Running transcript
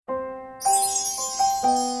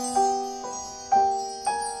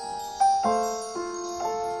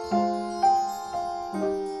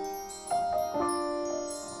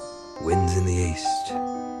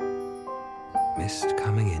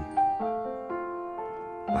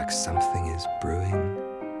like something is brewing,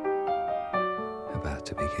 about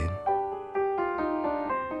to begin.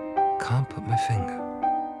 Can't put my finger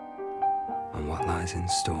on what lies in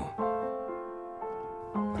store,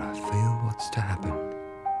 but I feel what's to happen,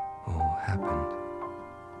 or happened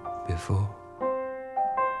before.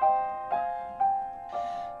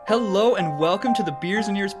 Hello and welcome to the Beers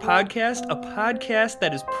and Ears podcast, a podcast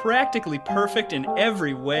that is practically perfect in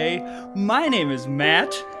every way. My name is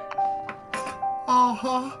Matt.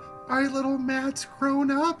 Our little Matt's grown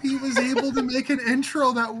up. He was able to make an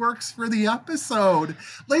intro that works for the episode.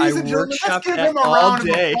 Ladies and gentlemen, let's give him a round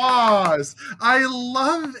of applause. I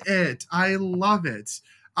love it. I love it.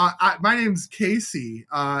 My name's Casey.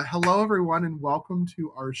 Hello, everyone, and welcome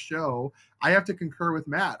to our show. I have to concur with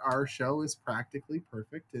Matt. Our show is practically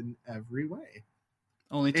perfect in every way.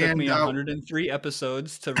 Only took me 103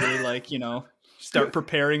 episodes to really, start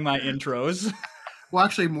preparing my intros. Well,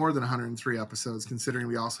 actually, more than 103 episodes, considering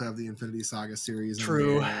we also have the Infinity Saga series in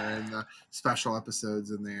there and the special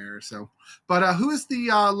episodes in there. So, but who is the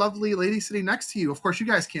lovely lady sitting next to you? Of course, you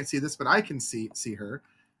guys can't see this, but I can see her.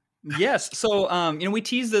 Yes. So, we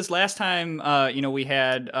teased this last time. We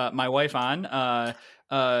had my wife on.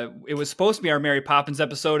 It was supposed to be our Mary Poppins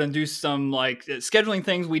episode and do some scheduling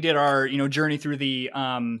things. We did our journey through the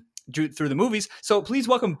movies. So please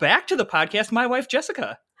welcome back to the podcast my wife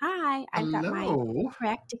Jessica. Hi, I've got my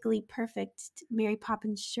practically perfect Mary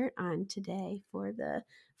Poppins shirt on today for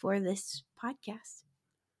this podcast.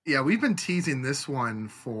 Yeah, we've been teasing this one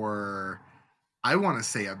for, I want to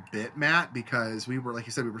say a bit, Matt, because we were, like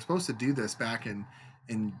you said, we were supposed to do this back in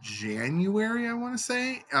January, I want to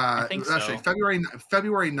say. I think so. Actually,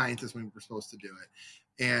 February 9th is when we were supposed to do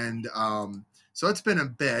it. And so it's been a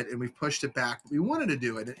bit, and we've pushed it back. We wanted to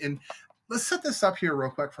do it. And let's set this up here real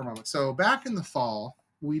quick for a moment. So back in the fall,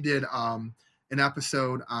 we did an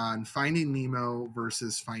episode on Finding Nemo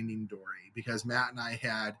versus Finding Dory, because Matt and I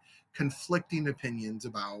had conflicting opinions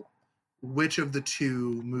about which of the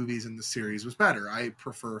two movies in the series was better. I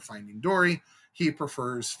prefer Finding Dory. He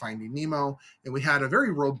prefers Finding Nemo. And we had a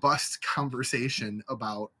very robust conversation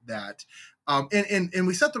about that. And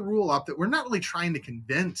we set the rule up that we're not really trying to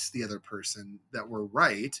convince the other person that we're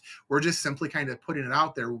right. We're just simply kind of putting it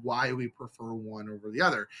out there why we prefer one over the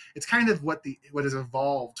other. It's kind of what has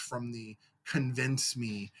evolved from the convince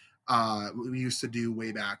me we used to do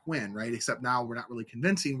way back when, right? Except now we're not really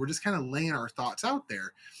convincing. We're just kind of laying our thoughts out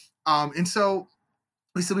there. And so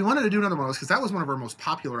we said we wanted to do another one of those because that was one of our most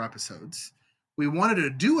popular episodes. We wanted to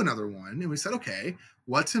do another one, and we said, okay,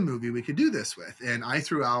 what's a movie we could do this with? And I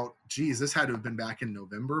threw out, this had to have been back in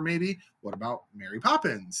November, maybe. What about Mary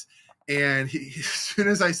Poppins? And as soon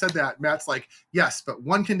as I said that, Matt's like, yes, but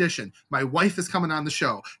one condition. My wife is coming on the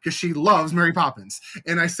show because she loves Mary Poppins.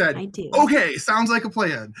 And I said, I do. Okay, sounds like a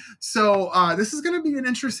plan. So this is going to be an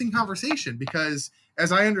interesting conversation because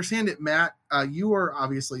as I understand it, Matt, you are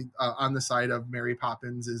obviously on the side of Mary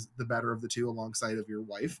Poppins is the better of the two alongside of your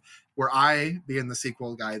wife, where I, being the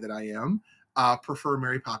sequel guy that I am, prefer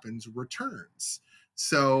Mary Poppins Returns.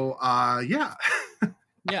 So, yeah.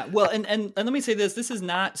 Yeah, well, and let me say this is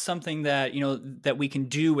not something that, that we can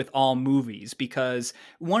do with all movies, because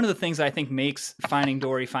one of the things I think makes Finding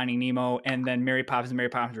Dory, Finding Nemo, and then Mary Poppins and Mary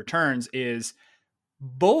Poppins Returns is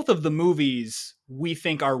both of the movies we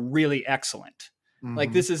think are really excellent. Mm-hmm.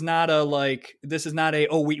 Like this is not a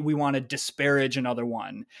we want to disparage another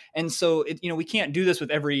one. And so we can't do this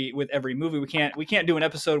with every movie. We can't do an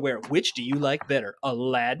episode where which do you like better,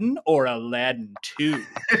 Aladdin or Aladdin 2?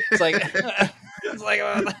 It's like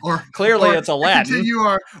clearly it's Aladdin.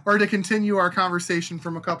 To continue our conversation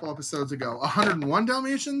from a couple episodes ago, 101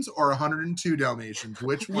 Dalmatians or 102 Dalmatians?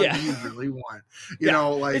 Which one do you really want?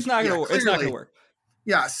 It's not going to work.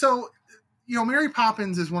 Yeah. So, Mary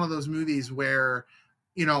Poppins is one of those movies where,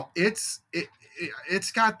 it's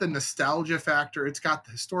got the nostalgia factor. It's got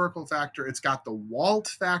the historical factor. It's got the Walt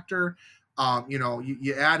factor.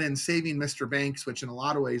 You add in Saving Mr. Banks, which in a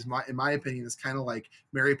lot of ways, in my opinion, is kind of like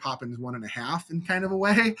Mary Poppins 1.5 in kind of a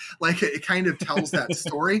way. Like it kind of tells that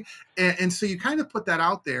story. And so you kind of put that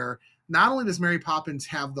out there. Not only does Mary Poppins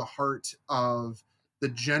have the heart of the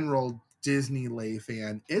general Disney lay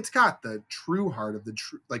fan, it's got the true heart of the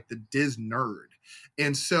Diz nerd.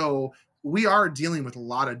 And so we are dealing with a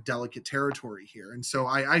lot of delicate territory here. And so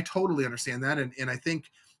I totally understand that. And I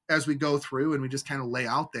think as we go through and we just kind of lay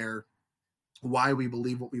out there why we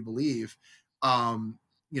believe what we believe, we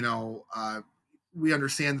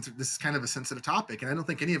understand that this is kind of a sensitive topic. And I don't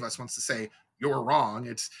think any of us wants to say you're wrong.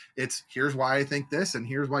 It's here's why I think this and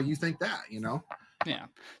here's why you think that, Yeah.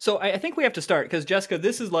 So I think we have to start because Jessica,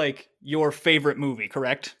 this is like your favorite movie,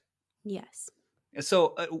 correct? Yes.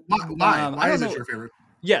 So why is it your favorite?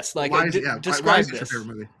 Yes, like why describe is it your this. favorite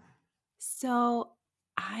movie? So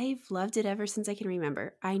I've loved it ever since I can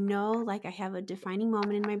remember. I know, like, I have a defining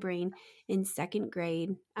moment in my brain in second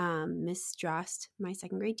grade. Miss Drost, my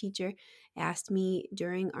second grade teacher, asked me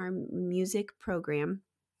during our music program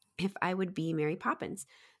if I would be Mary Poppins.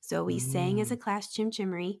 So we sang as a class Chim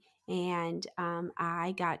Chimmery, and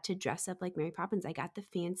I got to dress up like Mary Poppins. I got the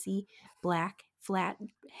fancy black flat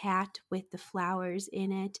hat with the flowers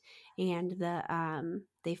in it, and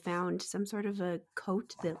they found some sort of a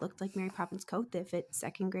coat that looked like Mary Poppins' coat that fit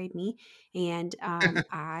second grade me, and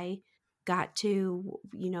I got to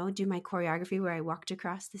do my choreography where I walked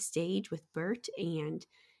across the stage with Bert, and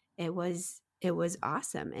it was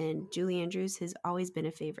awesome. And Julie Andrews has always been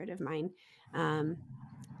a favorite of mine.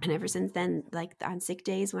 And ever since then, like on sick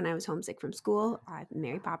days when I was homesick from school,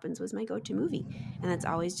 Mary Poppins was my go-to movie. And that's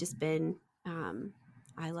always just been,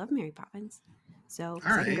 I love Mary Poppins. So All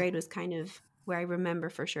second right. grade was kind of where I remember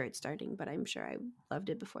for sure it starting, but I'm sure I loved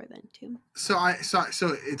it before then too. So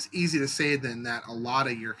it's easy to say then that a lot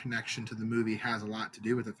of your connection to the movie has a lot to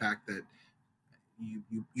do with the fact that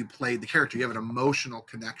you played the character. You have an emotional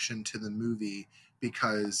connection to the movie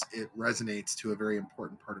because it resonates to a very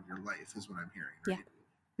important part of your life, is what I'm hearing. Right?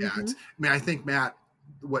 Yeah. Mm-hmm. I think, Matt,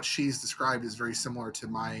 what she's described is very similar to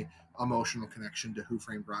my emotional connection to Who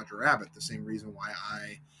Framed Roger Rabbit. The same reason why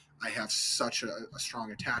I have such a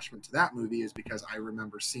strong attachment to that movie is because I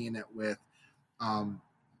remember seeing it with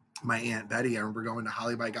my Aunt Betty. I remember going to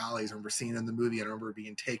Holly by Gollies. I remember seeing it in the movie. I remember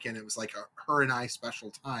being taken. It was like a her and I special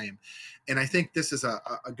time. And I think this is a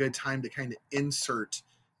good time to kind of insert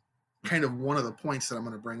kind of one of the points that I'm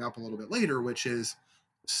going to bring up a little bit later, which is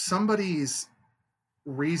somebody's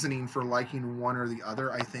reasoning for liking one or the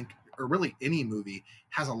other, I think, or really any movie,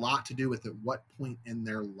 has a lot to do with at what point in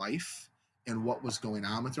their life and what was going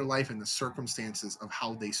on with their life and the circumstances of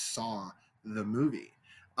how they saw the movie.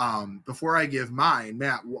 Before I give mine,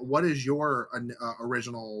 Matt, what is your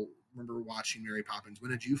original? Remember watching Mary Poppins? When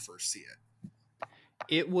did you first see it?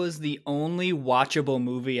 It was the only watchable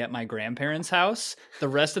movie at my grandparents' house. The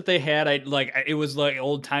rest that they had, it was like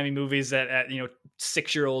old timey movies that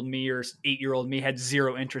 6-year-old me or 8-year-old me had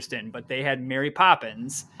zero interest in, but they had Mary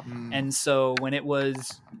Poppins. And so when it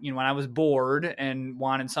was, when I was bored and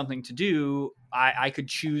wanted something to do, I could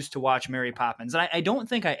choose to watch Mary Poppins. And I don't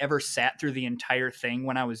think I ever sat through the entire thing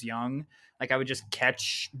when I was young. Like I would just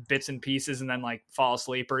catch bits and pieces and then like fall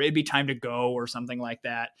asleep, or it'd be time to go or something like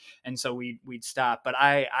that. And so we'd stop. But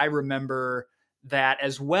I remember that,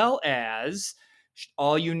 as well as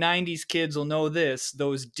all you 90s kids will know this,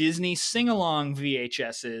 those Disney sing-along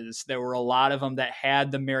VHSs. There were a lot of them that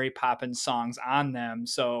had the Mary Poppins songs on them.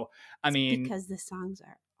 So, I mean, because the songs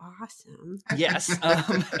are awesome. Yes.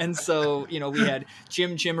 And so, we had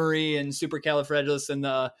Chim Chimmery and Supercalifragilis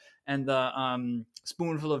and the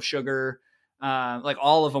Spoonful of Sugar. Like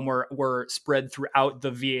all of them were spread throughout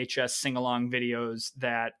the VHS sing-along videos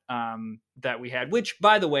that we had, which,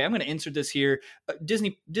 by the way, I'm going to insert this here.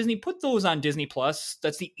 Disney put those on Disney Plus.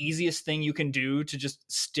 That's the easiest thing you can do, to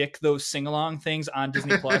just stick those sing-along things on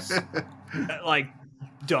Disney Plus. Like,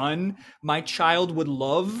 done. My child would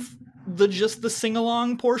love the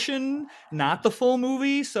sing-along portion, not the full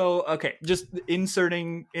movie. So okay, just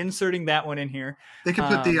inserting that one in here. They can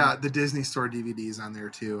put the Disney Store DVDs on there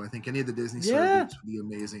too. I think any of the Disney Store DVDs would be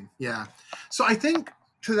amazing. Yeah. So I think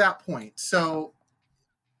to that point, so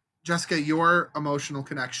Jessica, your emotional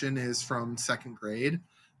connection is from second grade.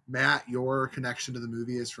 Matt, your connection to the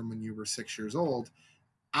movie is from when you were 6 years old.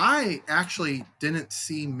 I actually didn't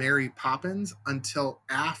see Mary Poppins until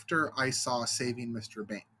after I saw Saving Mr.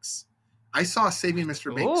 Banks. I saw Saving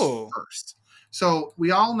Mr. Banks first. So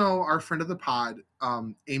we all know our friend of the pod,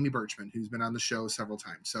 Amy Birchman, who's been on the show several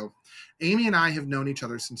times. So Amy and I have known each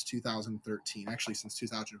other since 2013, actually since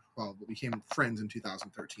 2012, but we became friends in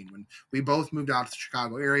 2013 when we both moved out to the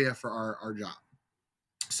Chicago area for our job.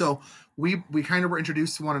 So we kind of were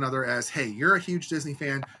introduced to one another as, hey, you're a huge Disney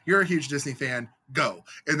fan. You're a huge Disney fan. Go.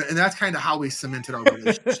 And that's kind of how we cemented our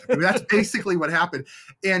relationship. I mean, that's basically what happened.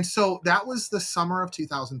 And so that was the summer of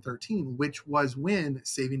 2013, which was when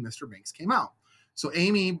Saving Mr. Banks came out. So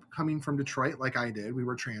Amy, coming from Detroit like I did, we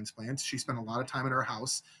were transplants. She spent a lot of time at our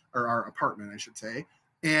house, or our apartment, I should say.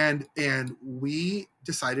 And we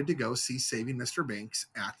decided to go see Saving Mr. Banks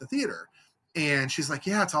at the theater. And she's like,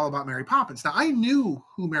 yeah, it's all about Mary Poppins. Now, I knew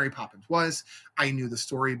who Mary Poppins was. I knew the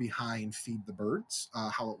story behind Feed the Birds,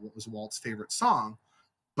 how it was Walt's favorite song.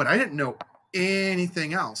 But I didn't know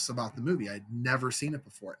anything else about the movie. I'd never seen it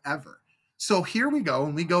before, ever. So here we go,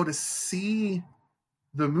 and we go to see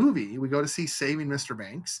the movie. We go to see Saving Mr.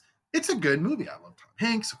 Banks. it's a good movie. I love Tom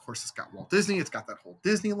Hanks. Of course, it's got Walt Disney. It's got that whole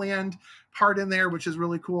Disneyland part in there, which is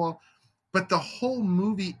really cool. But the whole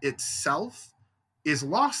movie itself is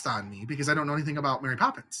lost on me because I don't know anything about Mary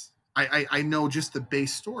Poppins. I know just the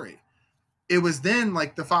base story. It was then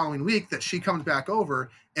like the following week that she comes back over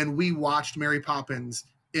and we watched Mary Poppins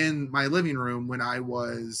in my living room when I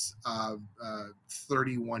was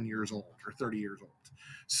 31 years old or 30 years old.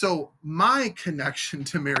 So my connection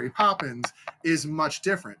to Mary Poppins is much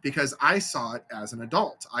different because I saw it as an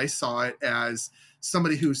adult. I saw it as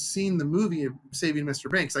somebody who's seen the movie of Saving Mr.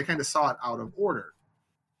 Banks. I kind of saw it out of order.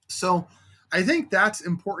 So I think that's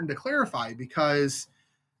important to clarify because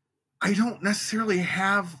I don't necessarily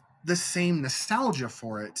have the same nostalgia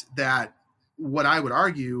for it that what I would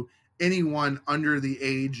argue anyone under the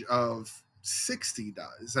age of 60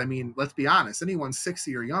 does. I mean, let's be honest, anyone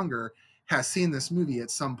 60 or younger has seen this movie at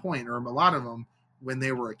some point, or a lot of them when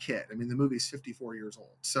they were a kid. I mean, the movie's 54 years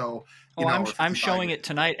old. So, I'm showing it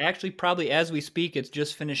tonight. Actually, probably as we speak, it's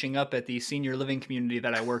just finishing up at the senior living community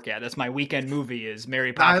that I work at. That's my weekend movie is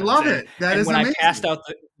Mary Poppins. I love it. That is amazing.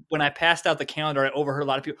 When I passed out the calendar, I overheard a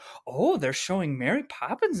lot of people, oh, they're showing Mary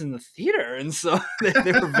Poppins in the theater. And so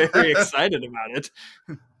they were very excited about it.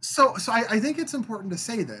 So I think it's important to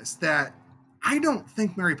say this, that I don't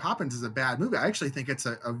think Mary Poppins is a bad movie. I actually think it's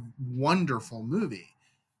a wonderful movie.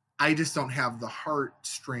 I just don't have the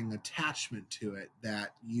heartstring attachment to it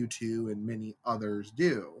that you two and many others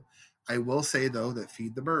do. I will say, though, that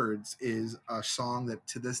Feed the Birds is a song that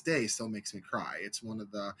to this day still makes me cry. It's one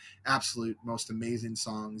of the absolute most amazing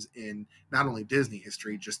songs in not only Disney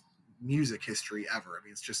history, just music history ever. I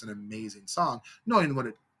mean, it's just an amazing song, knowing what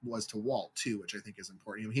it was to Walt, too, which I think is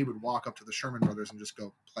important. You know, he would walk up to the Sherman Brothers and just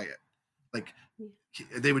go play it. Like,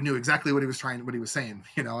 they would know exactly what he was saying.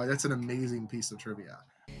 You know, that's an amazing piece of trivia.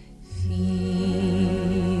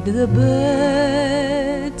 Feed the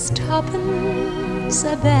birds, tuppence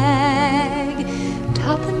a bag,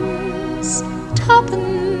 tuppence,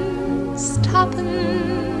 tuppence,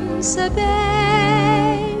 tuppence a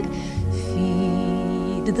bag.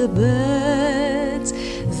 Feed the birds,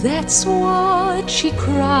 that's what she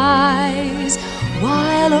cries,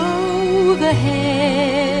 while overhead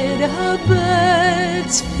her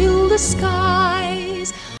birds fill the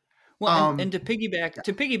skies. Well, and to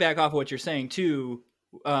piggyback off what you're saying too,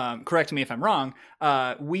 correct me if I'm wrong.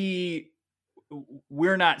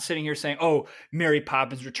 We're not sitting here saying, "Oh, Mary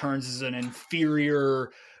Poppins Returns is an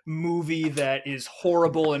inferior movie that is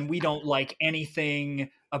horrible, and we don't like anything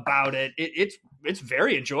about it." It's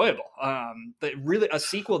very enjoyable. But really, a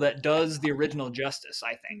sequel that does the original justice,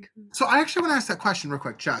 I think. So I actually want to ask that question real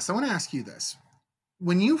quick, Jess. I want to ask you this: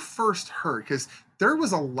 when you first heard, because there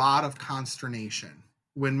was a lot of consternation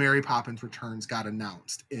when Mary Poppins Returns got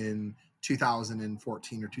announced in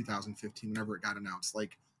 2014 or 2015, whenever it got announced,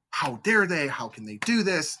 like, how dare they? How can they do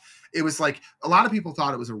this? It was like a lot of people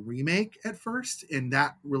thought it was a remake at first, and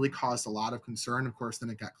that really caused a lot of concern. Of course, then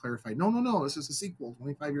it got clarified. No, this is a sequel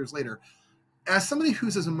 25 years later. As somebody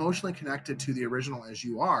who's as emotionally connected to the original as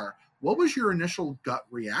you are, what was your initial gut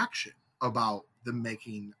reaction about them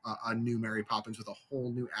making a new Mary Poppins with a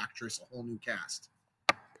whole new actress, a whole new cast?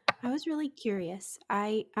 I was really curious.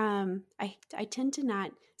 I tend to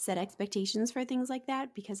not set expectations for things like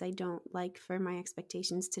that because I don't like for my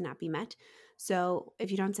expectations to not be met. So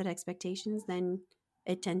if you don't set expectations, then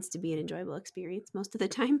it tends to be an enjoyable experience most of the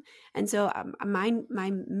time. And so my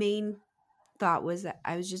main thought was that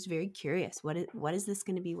I was just very curious. What is this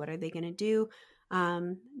going to be? What are they going to do?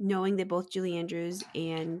 Knowing that both Julie Andrews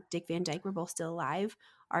and Dick Van Dyke were both still alive,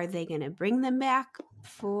 are they going to bring them back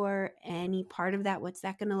for any part of that? What's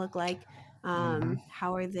that going to look like?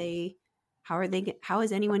 How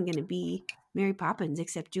is anyone going to be Mary Poppins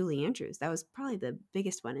except Julie Andrews? That was probably the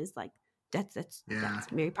biggest one, is like, that's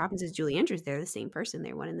Mary Poppins is Julie Andrews. They're the same person.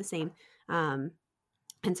 They're one and the same. And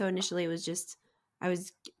so initially it was just, I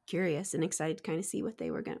was curious and excited to kind of see what they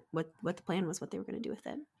were what the plan was, what they were going to do with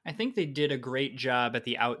it. I think they did a great job at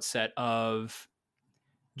the outset of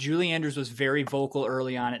Julie Andrews was very vocal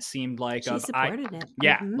early on. It seemed like she supported it.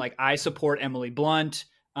 Yeah. Mm-hmm. Like, I support Emily Blunt.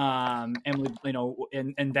 Emily,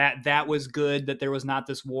 and that was good, that there was not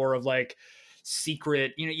this war of like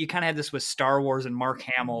secret, you kind of had this with Star Wars and Mark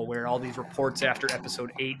Hamill, where all these reports after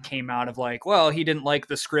episode 8 came out of like, well, he didn't like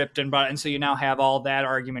the script, and so you now have all that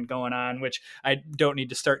argument going on, which I don't need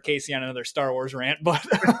to start Casey on another Star Wars rant, but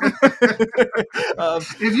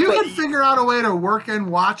if you can figure out a way to work in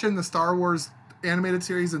watching the Star Wars animated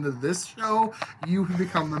series into this show, you have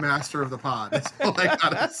become the master of the pod. That's all I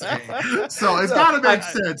gotta say. So it's gotta make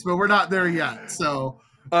sense, but we're not there yet. So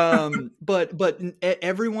but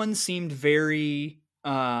everyone seemed very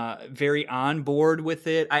very on board with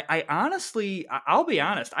it. I honestly, I'll be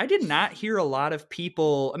honest, I did not hear a lot of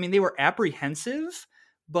people. I mean, they were apprehensive,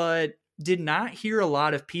 but did not hear a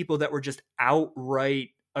lot of people that were just outright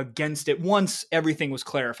against it once everything was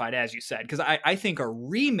clarified, as you said. Because I think a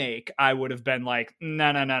remake, I would have been like, no.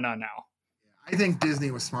 I think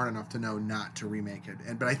Disney was smart enough to know not to remake it.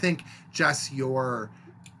 But I think, Jess, your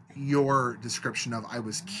description of I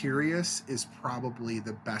was curious is probably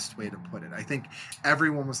the best way to put it. I think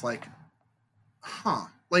everyone was like, huh.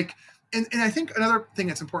 Like, and I think another thing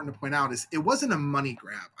that's important to point out is it wasn't a money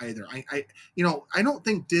grab either. I don't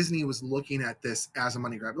think Disney was looking at this as a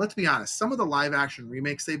money grab. Let's be honest. Some of the live action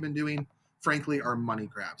remakes they've been doing, frankly, are money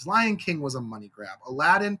grabs. Lion King was a money grab.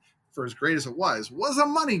 Aladdin, for as great as it was a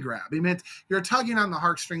money grab. I mean, you're tugging on the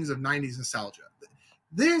heartstrings of 90s nostalgia.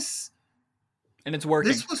 This... And it's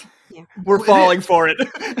working. We're falling for it.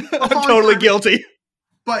 I'm totally guilty.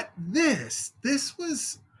 But this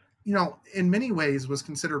was, in many ways was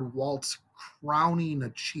considered Walt's crowning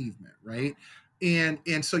achievement, right?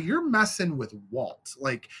 And so you're messing with Walt,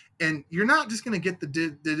 and you're not just going to get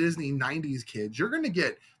the Disney 90s kids. You're going to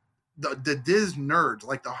get the Diz nerds,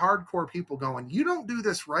 like the hardcore people going, you don't do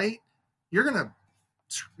this right, you're going to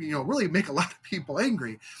really make a lot of people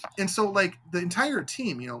angry. And so the entire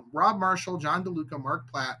team, Rob Marshall, John DeLuca,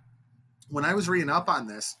 Mark Platt, when I was reading up on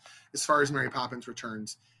this, as far as Mary Poppins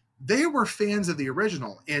Returns, they were fans of the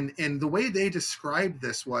original. And the way they described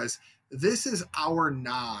this was, this is our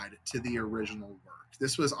nod to the original work.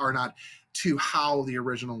 This was our nod to how the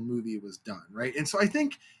original movie was done. Right. And so I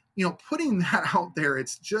think, putting that out there,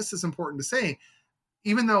 it's just as important to say,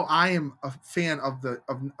 even though I am a fan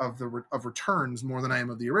of Returns more than I am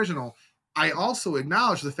of the original, I also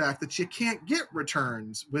acknowledge the fact that you can't get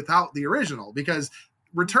Returns without the original, because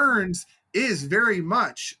Returns is very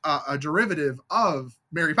much a derivative of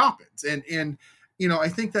Mary Poppins. And I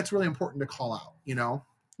think that's really important to call out,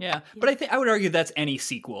 Yeah, but I would argue that's any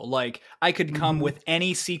sequel. Like, I could come with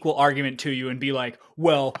any sequel argument to you and be like,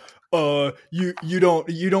 well, you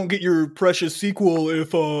don't get your precious sequel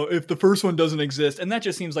if the first one doesn't exist, and that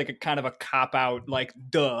just seems like a kind of a cop out, like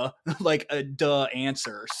duh, like a duh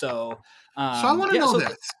answer. So I want to know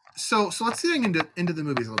this. So let's dig into the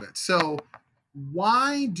movies a little bit. So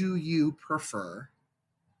why do you prefer?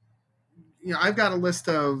 I've got a list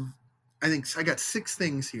of, I think I got 6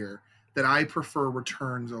 things here that I prefer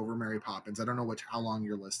Returns over Mary Poppins. I don't know how long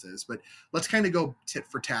your list is, but let's kind of go tit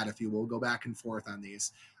for tat, if you will. Go back and forth on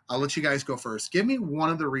these. I'll let you guys go first. Give me one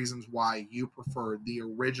of the reasons why you prefer the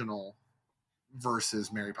original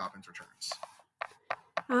versus Mary Poppins Returns.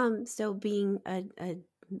 So being a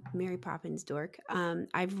Mary Poppins dork,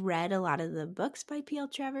 I've read a lot of the books by P.L.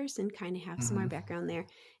 Travers and kind of have some more background there.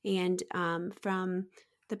 And from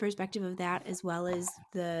the perspective of that, as well as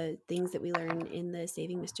the things that we learn in the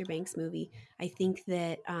Saving Mr. Banks movie, I think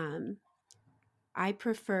that I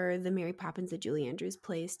prefer the Mary Poppins that Julie Andrews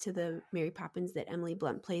plays to the Mary Poppins that Emily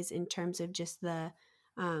Blunt plays, in terms of just the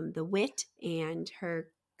wit and her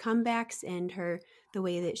comebacks and the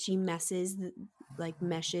way that she meshes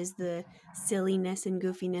the silliness and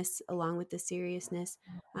goofiness along with the seriousness.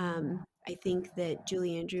 I think that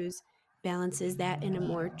Julie Andrews balances that in a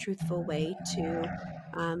more truthful way to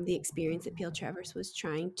the experience that P.L. Travers was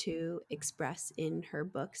trying to express in her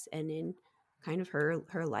books and in kind of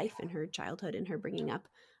her life and her childhood and her bringing up.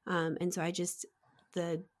 And so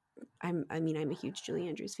I'm a huge Julie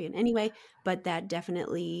Andrews fan anyway, but that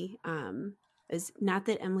definitely is not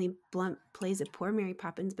that Emily Blunt plays a poor Mary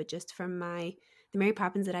Poppins, but just from the Mary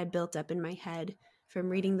Poppins that I built up in my head from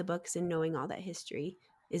reading the books and knowing all that history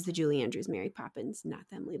is the Julie Andrews Mary Poppins, not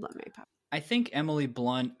the Emily Blunt Mary Poppins. I think Emily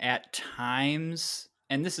Blunt at times,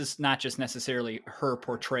 and this is not just necessarily her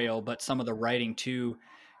portrayal, but some of the writing too,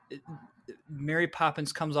 Mary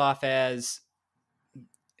Poppins comes off as,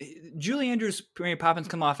 Julie Andrews Mary Poppins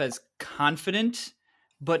come off as confident,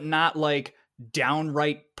 but not like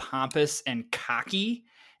downright pompous and cocky.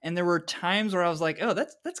 And there were times where I was like, oh,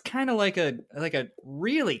 that's kind of like a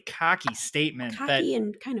really cocky statement. Cocky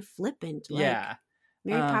and kind of flippant. Yeah.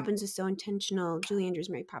 Mary Poppins is so intentional. Julie Andrews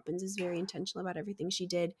Mary Poppins is very intentional about everything she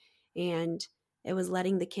did. And it was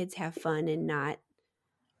letting the kids have fun and not,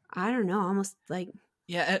 I don't know, almost like...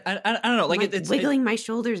 Yeah, I don't know. Like it's wiggling my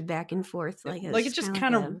shoulders back and forth. Like it just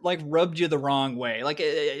kind of rubbed you the wrong way.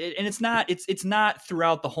 And it's not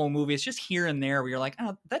throughout the whole movie. It's just here and there where you're like,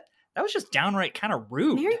 oh, that was just downright kind of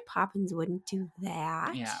rude. Mary Poppins wouldn't do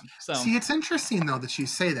that. Yeah. So see, it's interesting though that you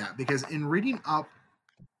say that, because in reading up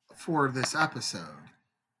for this episode,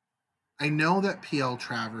 I know that P.L.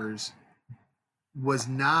 Travers was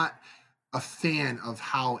not a fan of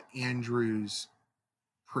how Andrews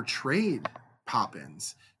portrayed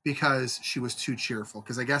Poppins because she was too cheerful.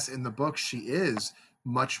 Because I guess in the book she is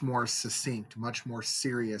much more succinct, much more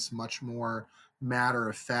serious, much more matter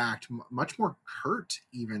of fact, much more curt,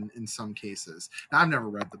 even in some cases. Now, I've never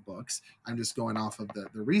read the books. I'm just going off of the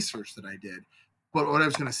research that I did. But what I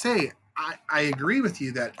was going to say, I agree with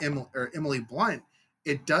you that Emily Blunt,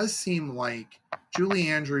 it does seem like Julie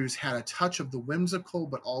Andrews had a touch of the whimsical,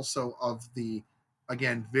 but also of the,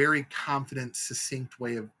 again, very confident, succinct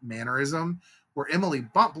way of mannerism, where Emily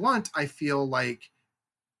Blunt, I feel like,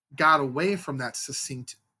 got away from that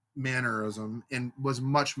succinct mannerism and was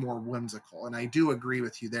much more whimsical. And I do agree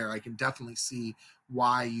with you there. I can definitely see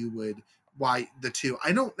why the two.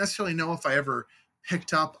 I don't necessarily know if I ever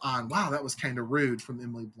picked up on, wow, that was kind of rude from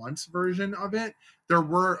Emily Blunt's version of it. There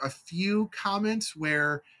were a few comments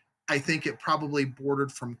where I think it probably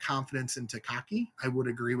bordered from confidence into cocky. I would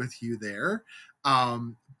agree with you there.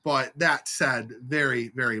 But that said, very,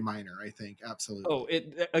 very minor, I think. Absolutely. Oh,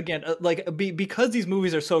 it again, because these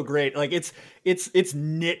movies are so great, like it's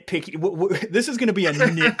nitpicky. This is going to be a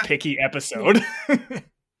nitpicky episode.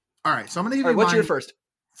 All right, so I'm going to give you what's your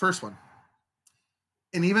first one.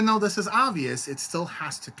 And even though this is obvious, it still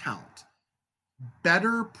has to count.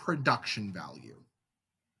 Better production value.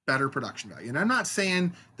 And I'm not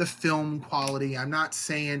saying the film quality. I'm not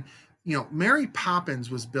saying, Mary Poppins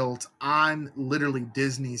was built on literally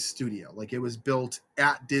Disney's studio. Like, it was built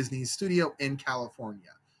at Disney's studio in California.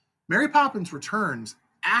 Mary Poppins Returns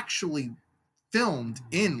actually filmed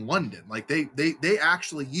in London. Like, they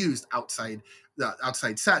actually used outside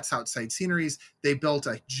sets, outside sceneries. They built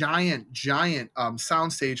a giant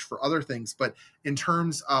soundstage for other things. But in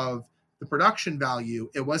terms of the production value,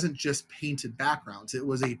 it wasn't just painted backgrounds. It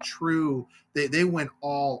was a true, they went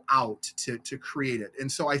all out to create it.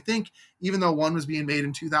 And so I think even though one was being made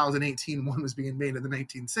in 2018, one was being made in the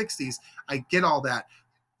 1960s, I get all that.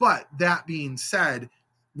 But that being said,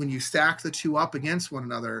 when you stack the two up against one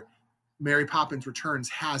another, Mary Poppins Returns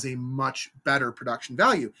has a much better production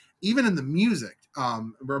value. Even in the music,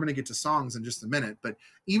 we're going to get to songs in just a minute, but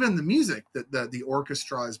even the music, the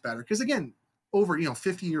orchestra is better. Because again, over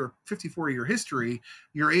 54-year history,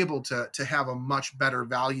 you're able to have a much better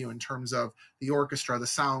value in terms of the orchestra, the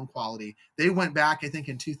sound quality. They went back, I think,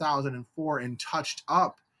 in 2004 and touched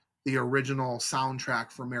up the original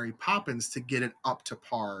soundtrack for Mary Poppins to get it up to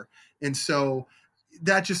par. And so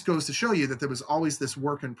that just goes to show you that there was always this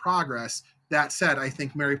work in progress. That said, I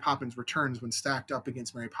think Mary Poppins Returns, when stacked up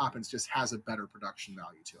against Mary Poppins, just has a better production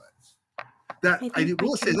value to it. I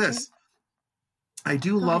will say this. I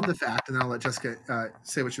do love the fact, and I'll let Jessica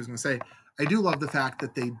say what she was going to say. I do love the fact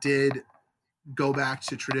that they did go back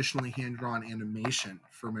to traditionally hand-drawn animation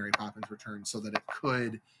for Mary Poppins Returns so that it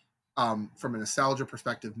could, from a nostalgia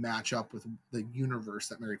perspective, match up with the universe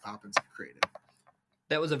that Mary Poppins had created.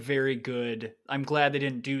 That was a very good. I'm glad they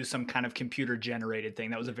didn't do some kind of computer-generated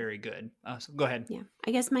thing. That was a very good. So go ahead. Yeah,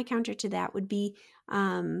 I guess my counter to that would be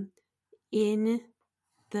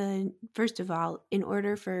first of all, in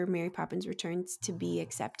order for Mary Poppins Returns to be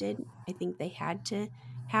accepted, I think they had to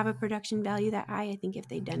have a production value that high. I think if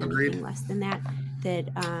they'd done anything less than that,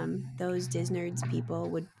 those Disnerds people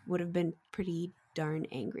would have been pretty darn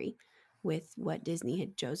angry with what Disney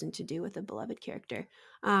had chosen to do with a beloved character.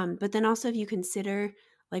 But then also, if you consider,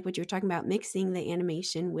 like what you were talking about, mixing the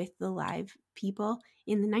animation with the live people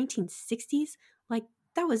in the 1960s, like,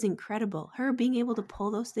 that was incredible. Her being able to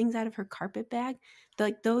pull those things out of her carpet bag,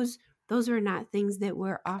 like those were not things that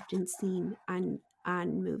were often seen on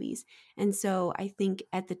movies. And so I think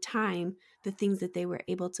at the time, the things that they were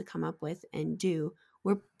able to come up with and do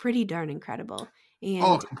were pretty darn incredible.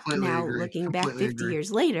 And now looking back 50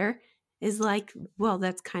 years later is like, well,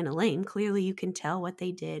 that's kind of lame. Clearly you can tell what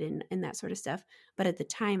they did and that sort of stuff. But at the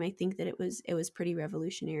time, I think that it was pretty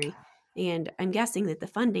revolutionary. And I'm guessing that the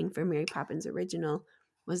funding for Mary Poppins Original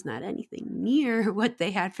was not anything near what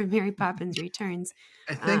they had for Mary Poppins Returns.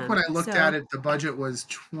 I think when I looked at it, the budget was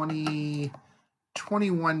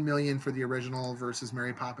 21 million for the original versus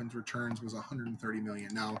Mary Poppins Returns was 130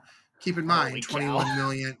 million. Now, keep in mind 21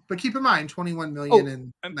 million, but keep in mind 21 million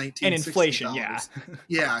in 1960 and inflation,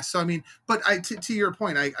 yeah. So I mean, but to your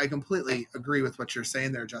point, I completely agree with what you're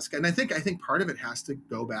saying there, Jessica. And I think part of it has to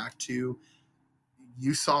go back to,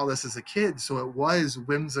 you saw this as a kid, so it was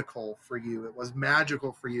whimsical for you. It was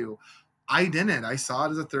magical for you. I didn't. I saw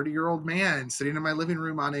it as a 30-year-old man sitting in my living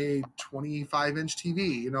room on a 25-inch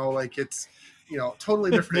TV. Like, it's, totally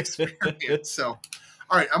different experience. So,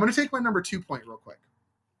 all right, I'm going to take my number 2 point real quick.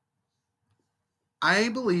 I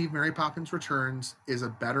believe Mary Poppins Returns is a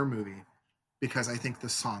better movie because I think the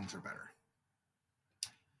songs are better.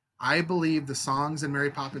 I believe the songs in Mary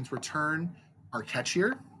Poppins Return are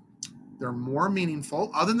catchier. They're more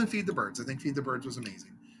meaningful, other than Feed the Birds. I think Feed the Birds was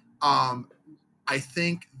amazing. I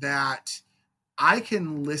think that I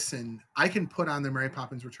can put on the Mary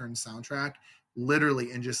Poppins Returns soundtrack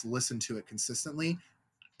literally and just listen to it consistently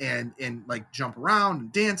and like jump around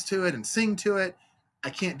and dance to it and sing to it.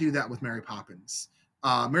 I can't do that with Mary Poppins.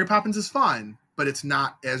 Mary Poppins is fun, but it's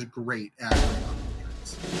not as great as Mary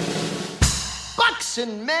Poppins Returns. Bucks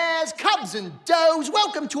and mares, cubs and does,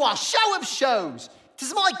 welcome to our show of shows. It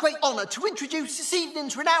is my great honour to introduce this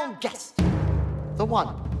evening's renowned guest. The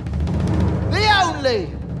one, the only,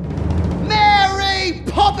 Mary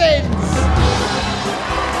Poppins!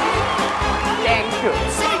 Dang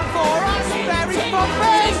good. Sing for us, Mary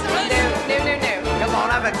Poppins! No. Come on,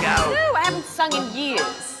 have a go. No, I haven't sung in years.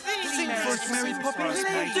 Sing for us, Mary Poppins.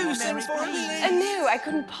 Do sing for us. No, I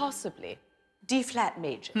couldn't possibly. D flat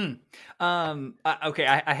major. Okay,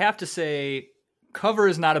 I have to say, Cover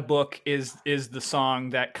Is Not a Book is the song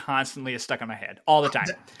that constantly is stuck in my head all the time.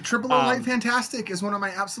 Triple O Light Fantastic is one of my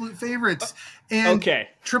absolute favorites. And okay.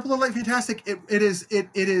 Triple O Light Fantastic, it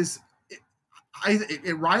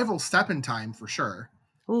rivals Step in Time for sure.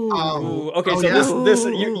 Okay, this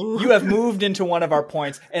you have moved into one of our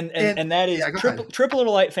points, and that is Triple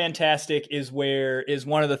Little Light Fantastic is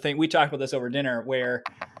one of the things we talked about this over dinner where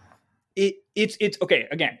it's okay.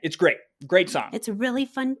 Again, it's great song. It's really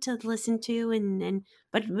fun to listen to,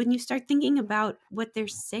 but when you start thinking about what they're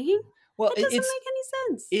saying, it doesn't make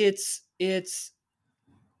any sense.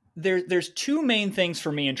 There's two main things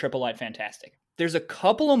for me in Triple Light Fantastic. There's a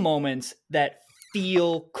couple of moments that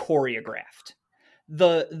feel choreographed.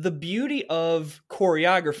 The beauty of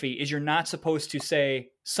choreography is you're not supposed to say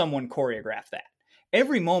someone choreographed that.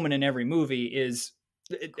 Every moment in every movie is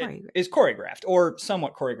choreographed or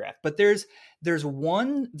somewhat choreographed, but there's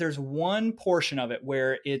one portion of it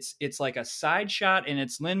where it's like a side shot and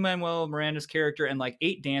it's Lin-Manuel Miranda's character and like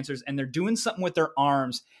 8 dancers and they're doing something with their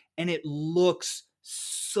arms and it looks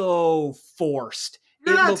so forced.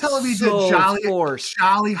 You're not telling me that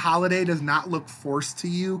Jolly Holiday does not look forced to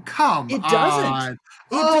you? Come on. It doesn't.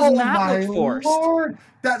 It does not look forced. Lord.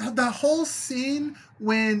 The whole scene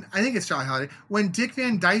when, I think it's Jolly Holiday, when Dick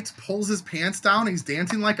Van Dyke pulls his pants down and he's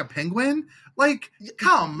dancing like a penguin. Like,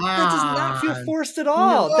 come on. That does not feel forced at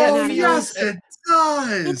all. Yes, it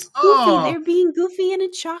does. It's goofy. They're being goofy and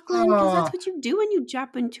it's chocolate because that's what you do when you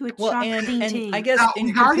drop into a chocolate painting. And I guess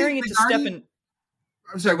in comparing it to Stephen...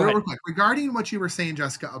 I'm sorry, real quick. Regarding what you were saying,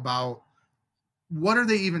 Jessica, about what are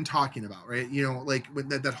they even talking about, right? You know, like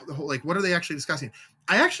that whole, like, what are they actually discussing?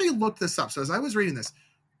 I actually looked this up. So as I was reading this,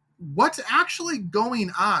 what's actually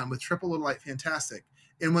going on with Triple Little Light Fantastic,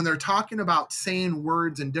 and when they're talking about saying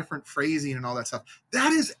words and different phrasing and all that stuff,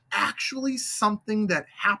 that is actually something that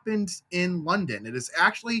happened in London. It is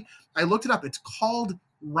actually, I looked it up. It's called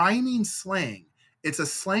rhyming slang. It's a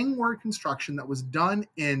slang word construction that was done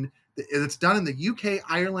in the UK,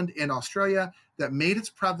 Ireland, and Australia that made its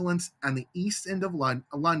prevalence on the east end of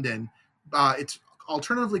London. It's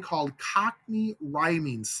alternatively called Cockney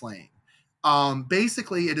rhyming slang.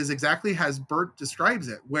 Basically, it is exactly as Bert describes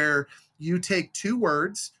it, where you take 2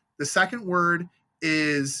 words. The second word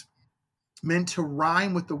is meant to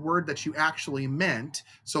rhyme with the word that you actually meant.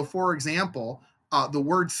 So, for example, the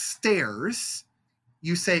word stairs,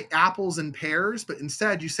 you say apples and pears, but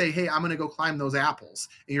instead you say, hey, I'm going to go climb those apples.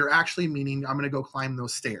 And you're actually meaning I'm going to go climb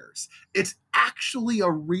those stairs. It's actually a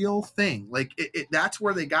real thing. Like that's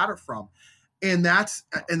where they got it from. And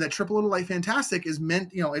the Triple Little Light Fantastic is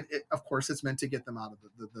meant, you know, of course it's meant to get them out of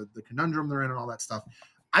the conundrum they're in and all that stuff.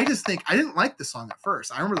 I just think I didn't like the song at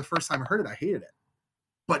first. I remember the first time I heard it, I hated it.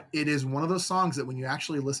 But it is one of those songs that when you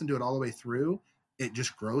actually listen to it all the way through, it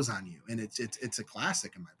just grows on you. And it's a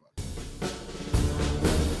classic in my book.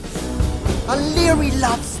 O'Leary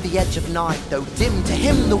loves the edge of night, though dim to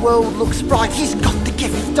him the world looks bright. He's got the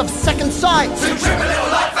gift of second sight. To Triple Little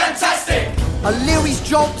Light Fantastic. O'Leary's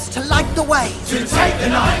job's to light the way. To take the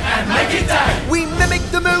night and make it day. We mimic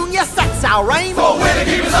the moon, yes, that's our aim. For we're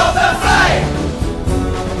the keepers of the flame.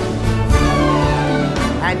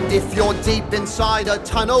 And if you're deep inside a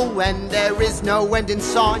tunnel and there is no end in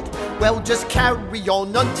sight, well, just carry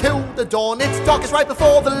on until the dawn. It's darkest right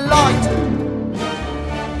before the light.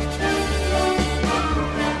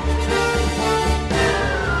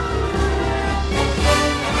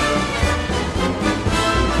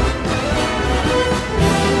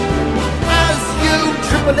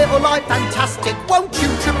 Triple Little Light Fantastic, won't you?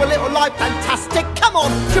 Triple Little Light Fantastic, come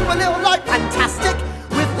on, Triple Little Light Fantastic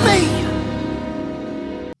with me.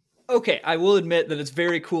 Okay, I will admit that it's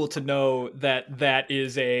very cool to know that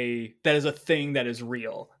is a thing that is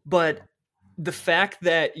real. But the fact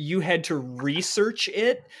that you had to research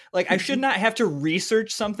it, like I should not have to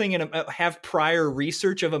research something and have prior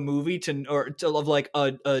research of a movie of like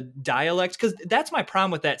a dialect, because that's my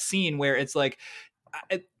problem with that scene where it's like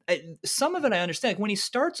some of it I understand. Like when he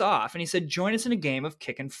starts off and he said, "Join us in a game of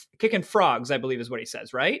kicking frogs," I believe is what he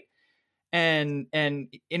says, right? And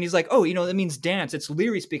he's like, "Oh, that means dance." It's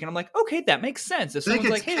Leary speaking. I'm like, okay, that makes sense. If someone's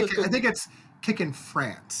like, "Hey, let's go," I think it's kicking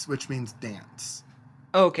France, which means dance.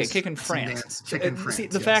 Okay, kicking France. See,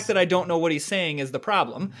 the fact that I don't know what he's saying is the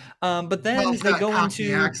problem. But then they go into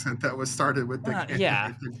the accent that was started with the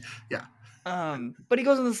yeah. But he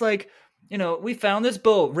goes in this like, we found this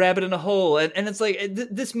boat, rabbit in a hole, and it's like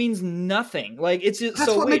this means nothing. Like it's just,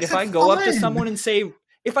 so wait, if I go up to someone and say,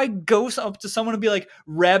 if I go up to someone and be like,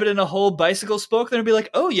 rabbit in a hole, bicycle spoke, they're gonna be like,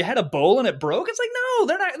 oh, you had a bowl and it broke. It's like, no,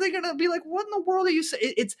 they're not. They're gonna be like, what in the world are you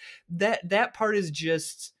saying? It's that part is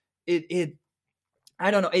just it. I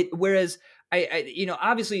don't know. Whereas I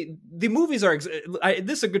obviously the movies are.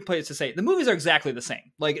 This is a good place to say the movies are exactly the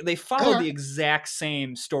same. Like they follow the exact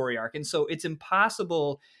same story arc, and so it's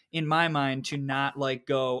impossible in my mind to not like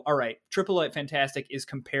go, all right, Triple Light Fantastic is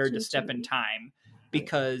compared to Step in Time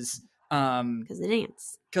because the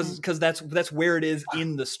dance. Because that's where it is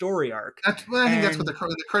in the story arc. I think that's what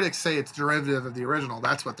the critics say. It's derivative of the original.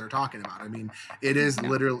 That's what they're talking about. I mean, it is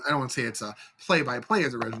literally. I don't want to say it's a play by play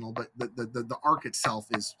as original, but the arc itself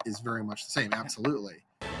is very much the same. Absolutely.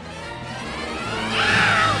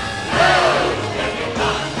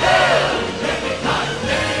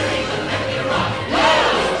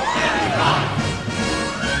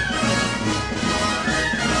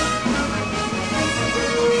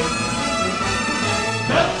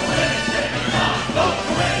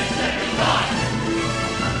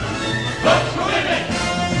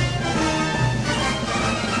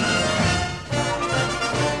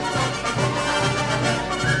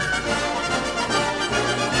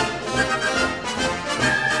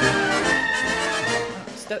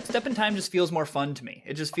 Step in Time just feels more fun to me.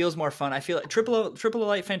 It just feels more fun. I feel like Triple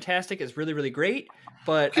Light Fantastic is really, really great,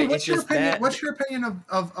 but hey, what's your opinion? What's your opinion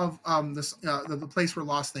of this the place where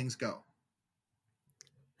lost things go?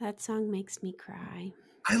 That song makes me cry.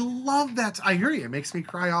 I love that. I hear you. It makes me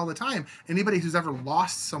cry all the time. Anybody who's ever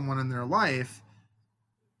lost someone in their life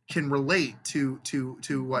can relate to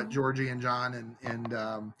what Georgie and John and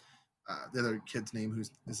the other kid's name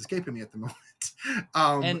who's escaping me at the moment.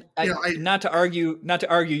 Not to argue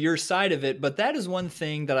your side of it, but that is one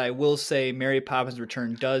thing that I will say Mary Poppins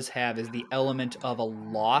Return does have is the element of a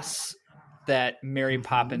loss that Mary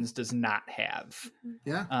Poppins does not have.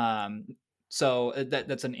 Yeah. So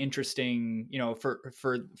that's an interesting,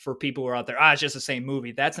 for people who are out there, it's just the same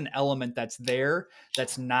movie. That's an element that's there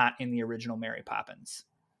that's not in the original Mary Poppins.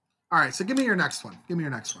 All right, so give me your next one. Do you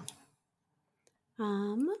want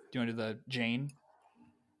to do the Jane?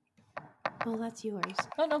 Well, that's yours.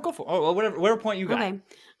 No, go for it. Oh, whatever point you got. Okay.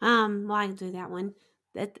 Well, I can do that one.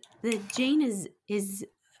 That the Jane is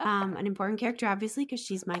an important character, obviously, because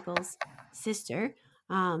she's Michael's sister.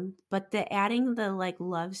 But adding the like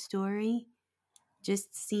love story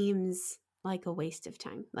just seems like a waste of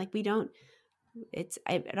time. Like we don't. It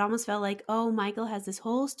almost felt like, oh, Michael has this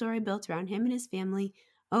whole story built around him and his family.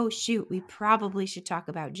 Oh shoot, we probably should talk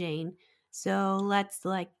about Jane. So let's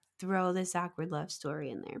like throw this awkward love story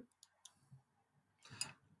in there.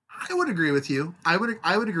 I would agree with you. I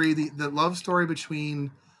would agree the love story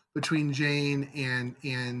between Jane and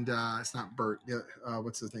it's not Bert.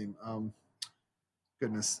 What's his name?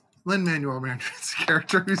 Goodness, Lin-Manuel Miranda's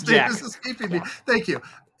character whose name is escaping me. Thank you.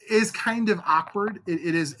 Is kind of awkward.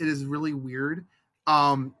 It is really weird.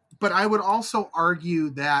 But I would also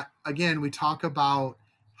argue that again we talk about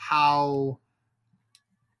how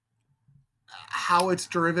it's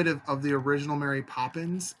derivative of the original Mary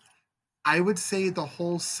Poppins. I would say the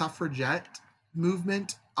whole suffragette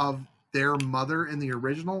movement of their mother in the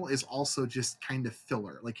original is also just kind of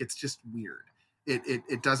filler. Like it's just weird.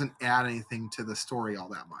 It doesn't add anything to the story all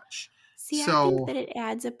that much. See, I think that it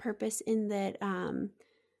adds a purpose in that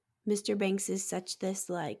Mr. Banks is such this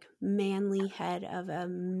like manly head of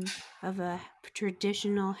a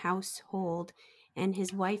traditional household, and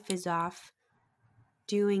his wife is off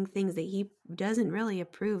doing things that he doesn't really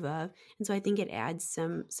approve of, and so I think it adds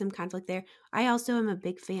some conflict there. I also am a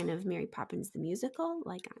big fan of Mary Poppins the musical,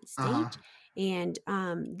 like on stage, and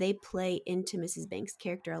they play into Mrs. Banks'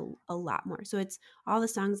 character a lot more. So it's all the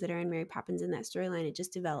songs that are in Mary Poppins in that storyline. It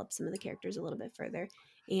just develops some of the characters a little bit further.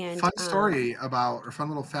 And fun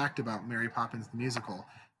little fact about Mary Poppins the musical.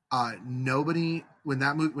 Nobody when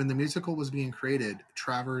the musical was being created,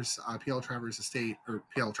 P.L. Travers estate, or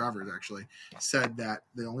P.L. Travers actually said that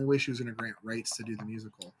the only way she was going to grant rights to do the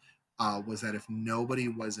musical was that if nobody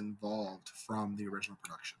was involved from the original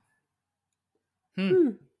production.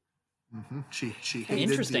 She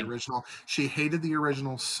hated the original. She hated the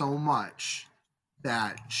original so much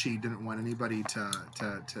that she didn't want anybody to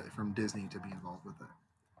from Disney to be involved with it.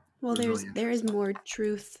 Well, there is more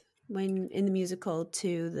truth when in the musical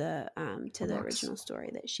to the original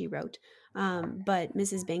story that she wrote. But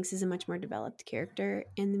Mrs. Banks is a much more developed character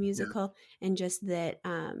in the musical, and just that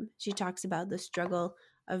she talks about the struggle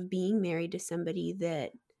of being married to somebody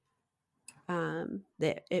that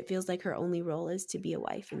it feels like her only role is to be a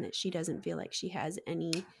wife, and that she doesn't feel like she has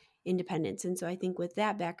any independence. And so I think with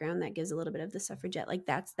that background, that gives a little bit of the suffragette, like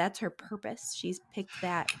that's her purpose. She's picked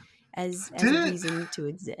that as a reason to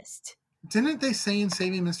exist. Didn't they say in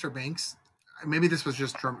Saving Mr. Banks, maybe this was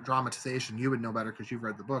just dramatization, you would know better because you've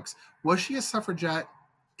read the books, was she a suffragette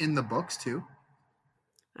in the books too?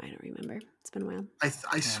 I don't remember. It's been a while. I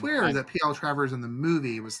swear that P.L. Travers in the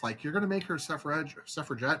movie was like, you're going to make her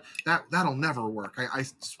suffragette? That'll never work. I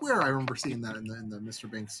swear I remember seeing that in the Mr.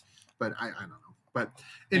 Banks, but I don't know. But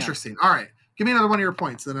interesting. Yeah. All right. Give me another one of your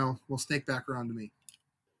points, then we'll snake back around to me.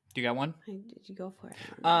 Do you got one? Did you go for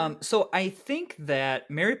it? So I think that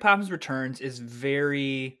Mary Poppins Returns is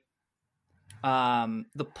very,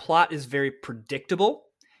 the plot is very predictable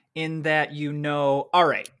in that, all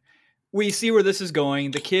right, we see where this is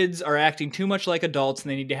going. The kids are acting too much like adults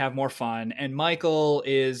and they need to have more fun. And Michael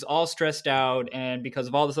is all stressed out and because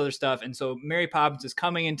of all this other stuff. And so Mary Poppins is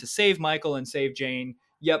coming in to save Michael and save Jane.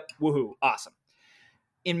 Yep. Woohoo. Awesome.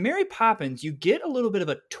 In Mary Poppins, you get a little bit of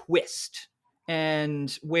a twist.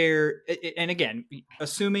 And again,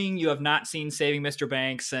 assuming you have not seen Saving Mr.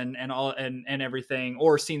 Banks and everything,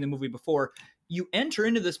 or seen the movie before, you enter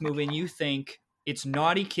into this movie and you think it's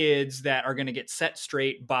naughty kids that are going to get set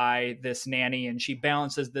straight by this nanny, and she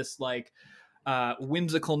balances this like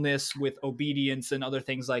whimsicalness with obedience and other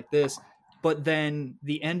things like this. But then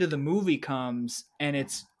the end of the movie comes and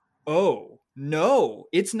it's, oh no,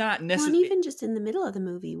 it's not necessary. Well, and even just in the middle of the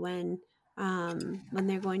movie when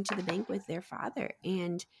they're going to the bank with their father,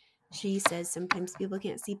 and she says sometimes people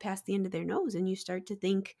can't see past the end of their nose, and you start to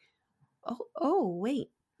think, oh wait,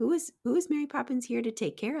 who is Mary Poppins here to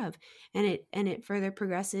take care of? And it further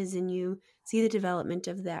progresses, and you see the development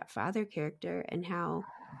of that father character and how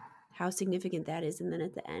significant that is. And then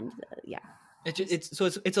at the end,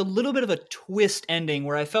 it's a little bit of a twist ending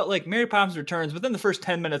where I felt like Mary Poppins Returns within the first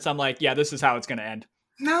 10 minutes. I'm like, yeah, this is how it's going to end.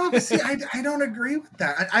 No, but see, I don't agree with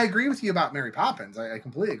that. I agree with you about Mary Poppins. I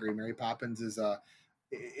completely agree. Mary Poppins is I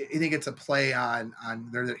think it's a play on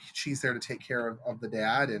she's there to take care of the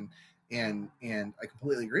dad, and I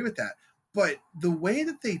completely agree with that. But the way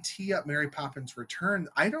that they tee up Mary Poppins Return,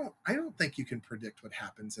 I don't think you can predict what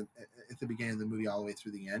happens at the beginning of the movie all the way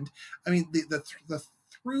through the end. I mean, the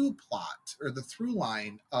through plot or the through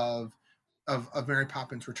line of Mary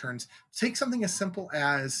Poppins Returns, take something as simple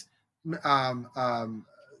as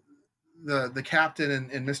the captain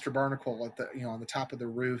and Mr. Barnacle at the on the top of the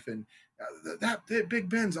roof, and that Big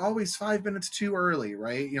Ben's always 5 minutes too early,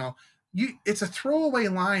 right? It's a throwaway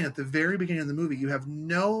line at the very beginning of the movie. You have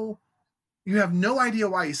no idea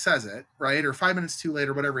why he says it, right? Or 5 minutes too late,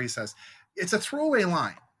 or whatever he says. It's a throwaway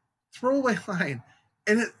line,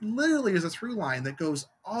 and it literally is a through line that goes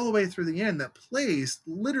all the way through the end, that plays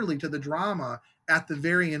literally to the drama at the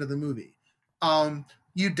very end of the movie.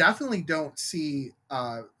 You definitely don't see,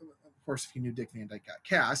 of course, if you knew Dick Van Dyke got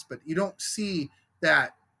cast, but you don't see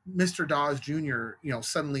that Mr. Dawes Jr.,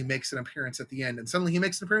 suddenly makes an appearance at the end, and suddenly he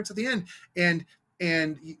makes an appearance at the end, and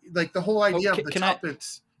like the whole idea of the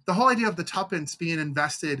Tuppence, the whole idea of the Tuppence being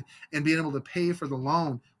invested and being able to pay for the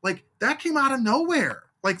loan, like that came out of nowhere.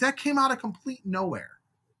 Like that came out of complete nowhere.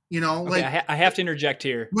 I have to interject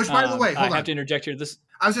here. Which, by the way, I have to interject here.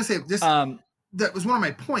 I was going to say this. That was one of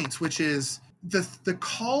my points, which is the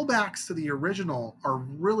callbacks to the original are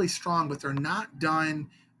really strong, but they're not done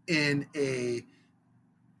in a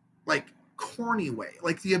corny way.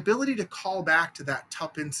 Like the ability to call back to that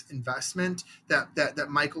Tuppence investment that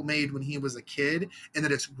Michael made when he was a kid, and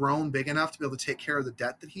that it's grown big enough to be able to take care of the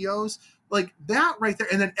debt that he owes. Like that right there.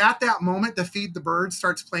 And then at that moment, the Feed the Bird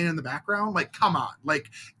starts playing in the background. Like, come on. Like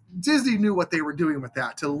Disney knew what they were doing with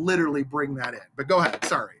that to literally bring that in. But go ahead.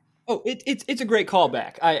 Sorry. Oh, it's a great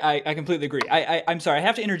callback. I completely agree. I'm sorry. I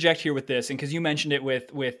have to interject here with this, and because you mentioned it with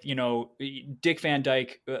Dick Van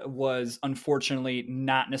Dyke was unfortunately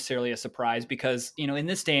not necessarily a surprise, because in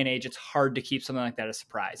this day and age it's hard to keep something like that a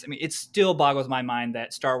surprise. I mean, it still boggles my mind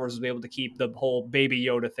that Star Wars was able to keep the whole Baby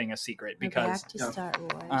Yoda thing a secret, because back to Star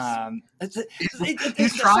Wars.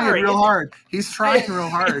 He's trying real hard. He's trying real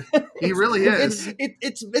hard. He really is.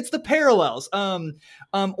 It's the parallels.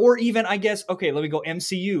 Or even, I guess, okay, let me go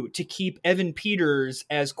MCU, to keep Evan Peters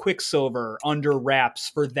as Quicksilver under wraps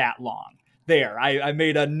for that long. There, I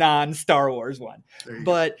made a non-Star Wars one.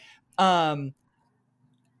 But I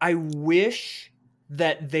wish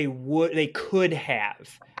that they could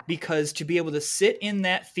have, because to be able to sit in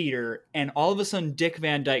that theater and all of a sudden Dick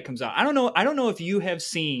Van Dyke comes out. I don't know if you have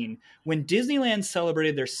seen when Disneyland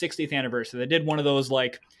celebrated their 60th anniversary, they did one of those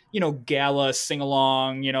gala sing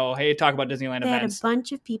along, hey, talk about Disneyland They had events. a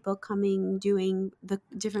bunch of people coming doing the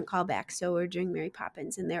different callbacks. So we're doing Mary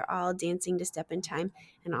Poppins and they're all dancing to Step in Time.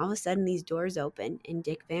 And all of a sudden these doors open and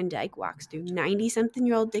Dick Van Dyke walks through.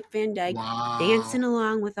 90-something-year-old Dick Van Dyke dancing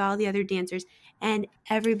along with all the other dancers. And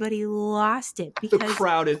everybody lost it because the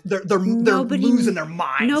crowd is they're losing their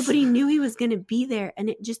minds. Nobody knew he was going to be there, and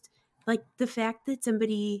it just the fact that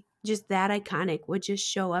somebody just that iconic would just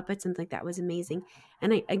show up at something like that was amazing.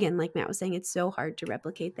 And again, like Matt was saying, it's so hard to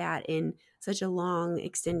replicate that in such a long,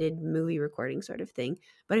 extended movie recording sort of thing.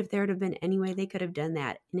 But if there would have been any way they could have done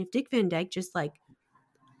that, and if Dick Van Dyke just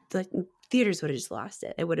the theaters would have just lost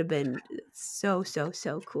it, it would have been so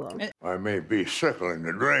cool. I may be circling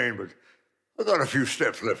the drain, but I got a few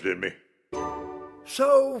steps left in me.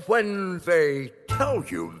 So when they tell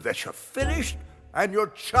you that you're finished and your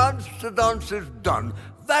chance to dance is done,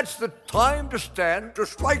 that's the time to stand, to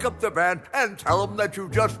strike up the band and tell them that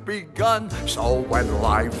you've just begun. So when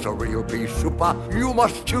life's a real pea super, you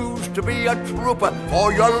must choose to be a trooper,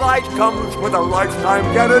 for your light comes with a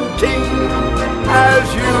lifetime guarantee.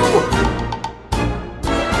 As you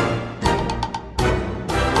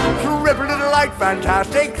triple little light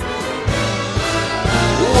fantastic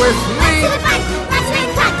with me. To the bank, that's an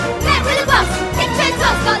impact. Met with a bus, picture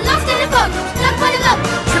toss, got lost in the fog. Look what it looked.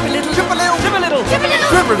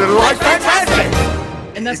 Triple little light fantastic.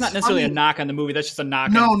 And that's not necessarily a knock on the movie. That's just a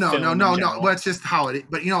knock. No. Well, That's just how it.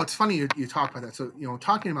 But it's funny you talk about that. So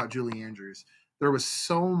talking about Julie Andrews, there was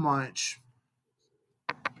so much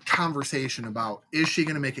conversation about, is she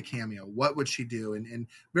going to make a cameo? What would she do? And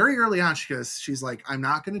very early on, she's like, I'm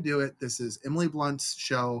not going to do it. This is Emily Blunt's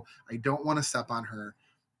show. I don't want to step on her.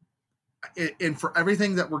 And for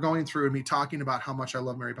everything that we're going through and me talking about how much I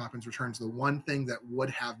love Mary Poppins Returns, the one thing that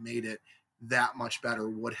would have made it that much better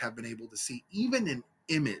would have been able to see even an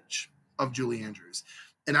image of Julie Andrews.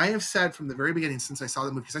 And I have said from the very beginning, since I saw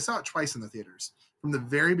the movie, because I saw it twice in the theaters, from the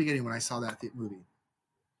very beginning when I saw that movie,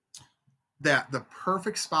 that the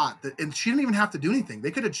perfect spot, and she didn't even have to do anything. They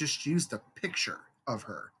could have just used a picture of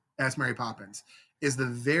her as Mary Poppins, is the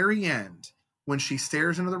very end when she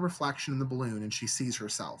stares into the reflection in the balloon and she sees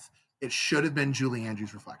herself. It should have been Julie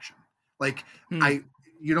Andrews' reflection.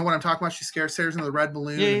 You know what I'm talking about? She stares into the red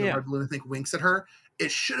balloon, and the red balloon, I think, winks at her.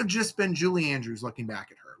 It should have just been Julie Andrews looking back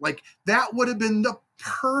at her. That would have been the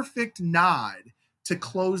perfect nod to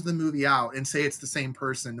close the movie out and say it's the same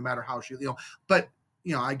person, no matter how she, but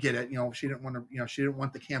I get it. She didn't want to, she didn't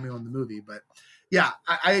want the cameo in the movie, but yeah,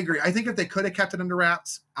 I agree. I think if they could have kept it under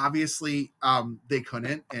wraps, obviously they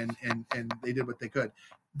couldn't, and they did what they could.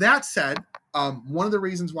 That said, one of the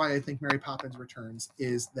reasons why I think Mary Poppins Returns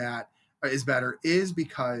is better is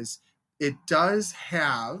because it does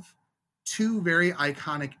have two very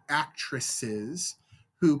iconic actresses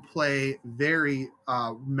who play very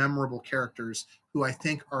memorable characters who I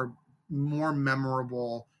think are more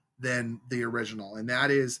memorable than the original. And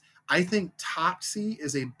that is, I think Topsy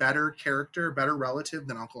is a better character, better relative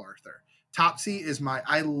than Uncle Arthur. Topsy is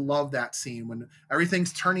I love that scene when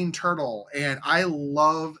everything's turning turtle, and I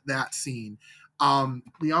love that scene.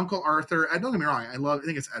 The Uncle Arthur, don't get me wrong, I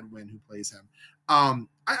think it's Edwin who plays him. I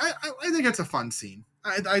think it's a fun scene.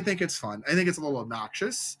 I think it's fun. I think it's a little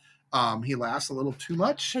obnoxious. He laughs a little too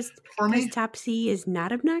much for me. Topsy is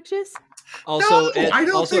not obnoxious? Also, no, I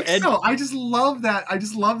don't think so. I just love that. I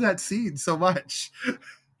just love that scene so much.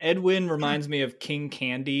 Edwin reminds me of King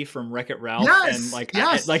Candy from Wreck-It Ralph. Yes, and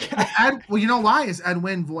yes. Well, you know why? Is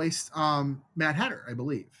Edwin voiced Mad Hatter, I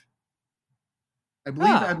believe.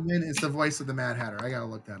 Edwin is the voice of the Mad Hatter. I gotta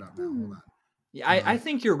look that up now. Hold on. Yeah, I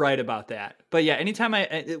think you're right about that. But yeah, anytime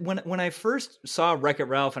when I first saw Wreck-It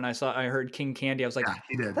Ralph and I heard King Candy, I was like,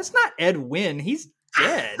 he did. That's not Edwin. He's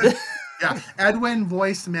dead. Yeah, Edwin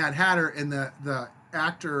voiced Mad Hatter, and the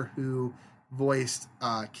actor who voiced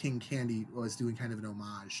King Candy was doing kind of an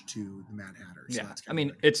homage to the Mad Hatter. So that's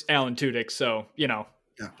it's Alan Tudyk, so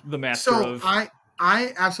the master of.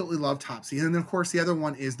 I absolutely love Topsy, and then of course the other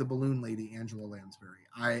one is the balloon lady, Angela Lansbury.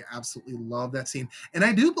 I absolutely love that scene, and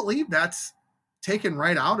I do believe that's taken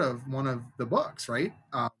right out of one of the books, right?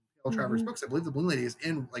 Travers' books. I believe the balloon lady is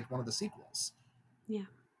in one of the sequels. Yeah.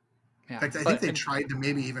 In fact, I think they tried to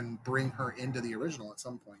maybe even bring her into the original at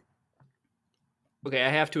some point. Okay, I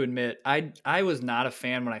have to admit, I was not a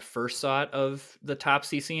fan when I first saw it of the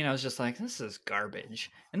Topsy scene. I was just like, this is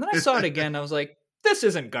garbage. And then I saw it again. I was like, this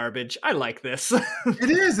isn't garbage. I like this.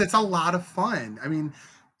 It is. It's a lot of fun. I mean,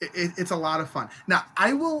 it's a lot of fun. Now,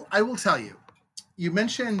 I will tell you. You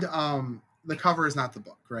mentioned the cover is not the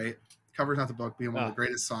book, right? Cover is not the book, being one of the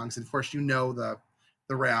greatest songs. And of course, you know the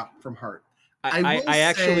rap from heart.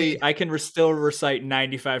 I can still recite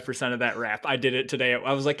 95% of that rap. I did it today.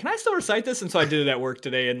 I was like, can I still recite this? And so I did it at work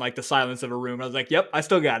today in like the silence of a room. I was like, yep, I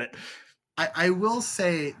still got it. I will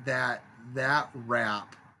say that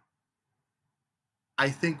rap,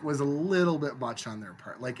 I think, was a little bit much on their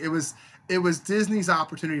part. Like it was Disney's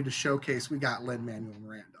opportunity to showcase we got Lin-Manuel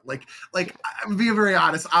Miranda. Like I'm being very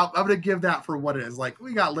honest. I'm going to give that for what it is. Like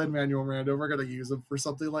we got Lin-Manuel Miranda. We're going to use him for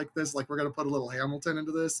something like this. Like we're going to put a little Hamilton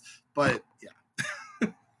into this. But yeah.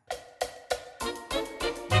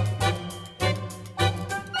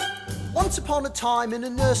 Once upon a time in a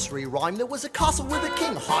nursery rhyme, there was a castle with a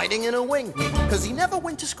king hiding in a wing, because he never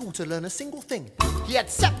went to school to learn a single thing. He had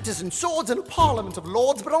scepters and swords and a parliament of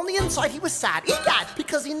lords, but on the inside he was sad, egad,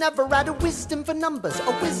 because he never had a wisdom for numbers,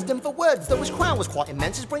 a wisdom for words, though his crown was quite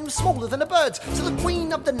immense, his brain was smaller than a bird's. So the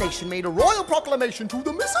queen of the nation made a royal proclamation to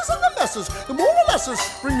the missus and the messes, the more or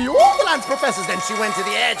lessers, bring me all the land's professors. Then she went to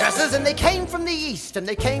the hairdressers, and they came from the east, and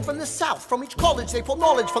they came from the south. From each college they poured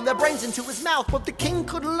knowledge from their brains into his mouth, but the king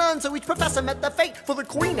couldn't learn, so each professor met their fate, for the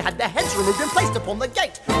queen had their heads removed and placed upon the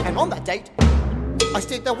gate. And on that date, I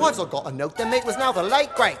stayed their wives, I got a note, their mate was now the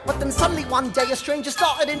late great. But then suddenly one day a stranger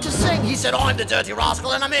started in to sing. He said, I'm the dirty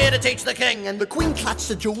rascal and I'm here to teach the king. And the queen clutched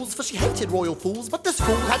the jewels, for she hated royal fools. But this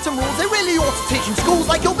fool had some rules they really ought to teach in schools.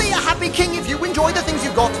 Like you'll be a happy king if you enjoy the things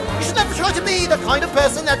you got. You should never try to be the kind of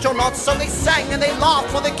person that you're not. So they sang and they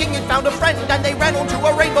laughed, for the king had found a friend. And they ran onto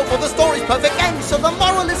a rainbow for the story's perfect end. So the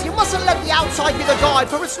moral is you mustn't let the outside be the guide,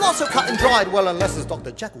 for it's not so cut and dried. Well, unless it's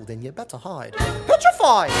Dr. Jekyll, then you better hide.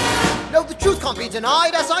 Petrified! No, the truth can't be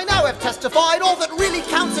denied, as I now have testified. All that really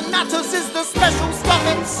counts and matters is the special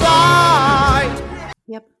stuff inside.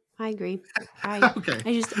 Yep, I agree. Okay.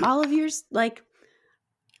 I just all of yours, like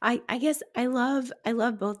I guess I love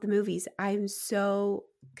both the movies. I'm so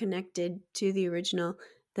connected to the original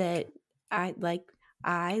that I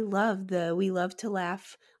love the we love to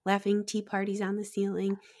laughing tea parties on the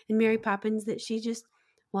ceiling, and Mary Poppins that she just,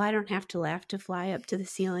 well, I don't have to laugh to fly up to the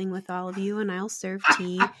ceiling with all of you and I'll serve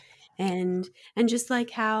tea. And just like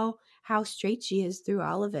how straight she is through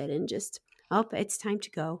all of it, and just, oh, it's time to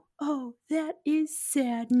go. Oh, that is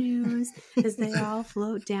sad news, as they all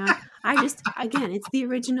float down. I just, again, it's the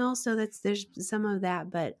original, so there's some of that,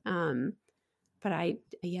 but I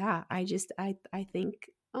think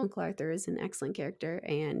Uncle Arthur is an excellent character,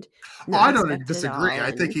 and I don't disagree. I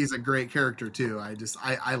think he's a great character too.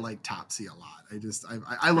 I like Topsy a lot. I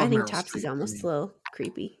love. I think Meryl Topsy's Streep. almost a little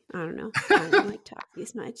creepy. I don't know. I don't like Topsy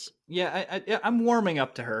as much. Yeah, I'm warming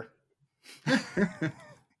up to her.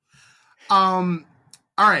 All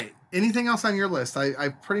right. Anything else on your list? I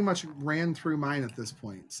pretty much ran through mine at this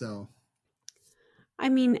point. So. I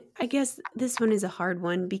mean, I guess this one is a hard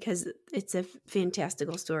one because it's a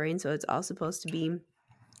fantastical story, and so it's all supposed to be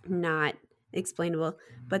not explainable.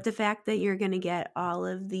 But the fact that you're going to get all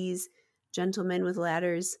of these gentlemen with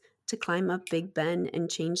ladders to climb up Big Ben and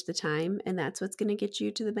change the time, and that's what's going to get you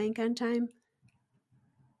to the bank on time.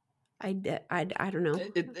 I don't know.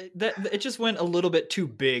 It just went a little bit too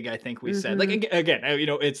big, I think we said. Like, again,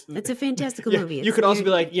 it's a fantastical movie. You could also be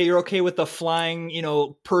like, yeah, you're okay with the flying,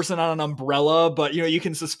 person on an umbrella, but you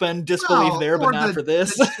can suspend disbelief there, but not for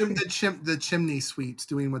this. The chimney sweeps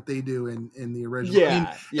doing what they do in the original.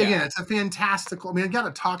 Yeah, Again, it's a fantastical. I mean, I got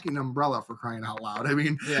a talking umbrella, for crying out loud. I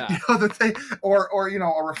mean, yeah. The thing, or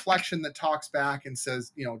a reflection that talks back and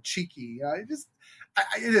says, cheeky.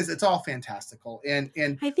 It's all fantastical, and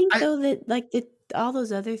I think though that like all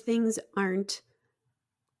those other things aren't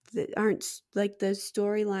like the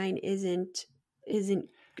storyline isn't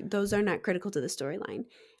those are not critical to the storyline,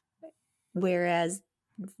 whereas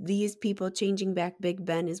these people changing back Big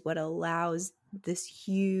Ben is what allows this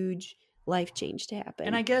huge life change to happen.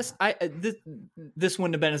 And I guess this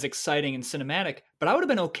wouldn't have been as exciting and cinematic, but I would have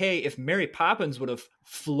been okay if Mary Poppins would have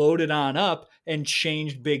floated on up and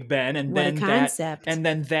changed Big Ben, and then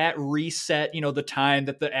that reset, the time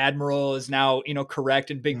that the Admiral is now,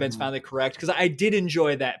 correct, and Big Ben's finally correct. Because I did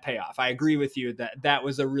enjoy that payoff. I agree with you that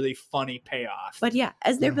was a really funny payoff. But yeah,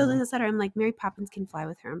 as they're building this letter, I'm like, Mary Poppins can fly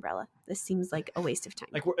with her umbrella. This seems like a waste of time.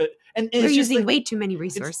 Like we're using way too many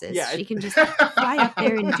resources. She can just fly up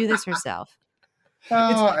there and do this herself.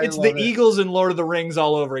 It's the Eagles in Lord of the Rings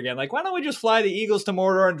all over again. Like, why don't we just fly the Eagles to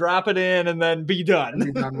Mordor and drop it in and then be done?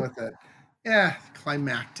 Be done with it. Yeah,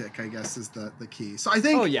 climactic, I guess, is the key. So I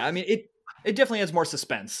think. Oh yeah, I mean it definitely has more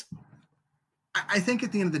suspense. I think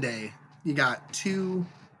at the end of the day, you got two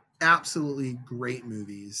absolutely great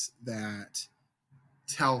movies that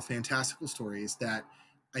tell fantastical stories that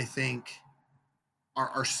I think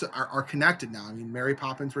are connected now. I mean, Mary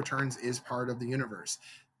Poppins Returns is part of the universe.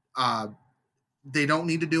 They don't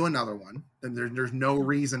need to do another one, and there's no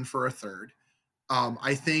reason for a third.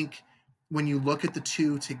 I think when you look at the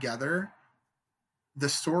two together, the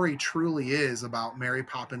story truly is about Mary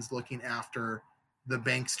Poppins looking after the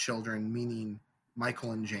Banks children, meaning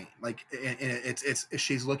Michael and Jane. Like, and it's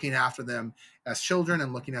she's looking after them as children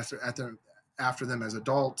and looking after them as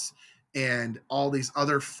adults, and all these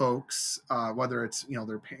other folks, whether it's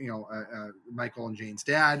Michael and Jane's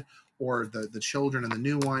dad or the children and the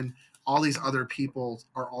new one. All these other people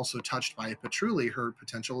are also touched by it, but truly her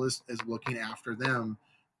potential is looking after them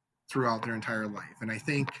throughout their entire life. And I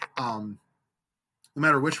think no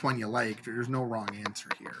matter which one you like, there's no wrong answer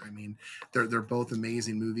here. I mean, they're both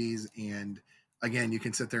amazing movies, and again, you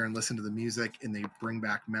can sit there and listen to the music, and they bring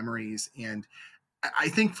back memories. And I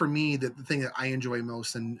think for me, that the thing that I enjoy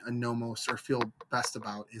most and know most or feel best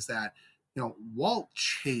about is that Walt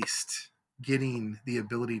chased getting the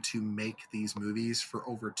ability to make these movies for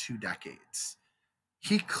over 2 decades.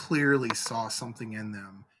 He clearly saw something in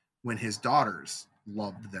them when his daughters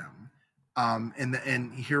loved them.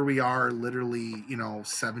 And here we are literally,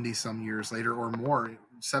 70 some years later or more,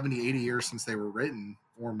 70, 80 years since they were written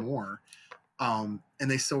or more. And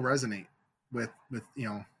they still resonate with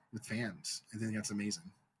fans. I think that's amazing.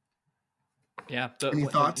 Yeah. Any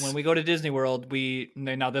thoughts? When we go to Disney World,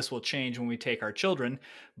 now this will change when we take our children,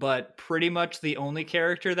 but pretty much the only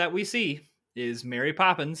character that we see is Mary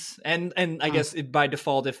Poppins. And I guess by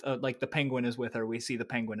default, if like the penguin is with her, we see the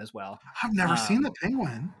penguin as well. I've never seen the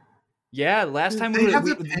penguin. Yeah. Last time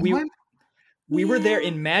we were there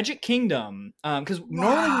in Magic Kingdom, because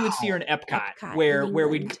normally we would see her in Epcot where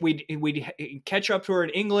we'd catch up to her in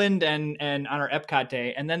England and on our Epcot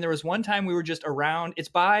day. And then there was one time we were just around. It's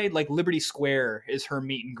by like Liberty Square is her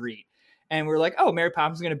meet and greet, and we were like, oh, Mary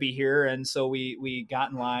Poppins is going to be here, and so we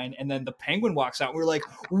got in line, and then the penguin walks out, and we were like,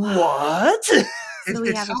 what?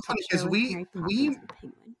 It's so funny because we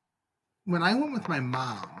when I went with my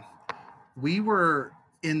mom, we were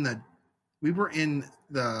in the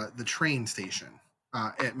train station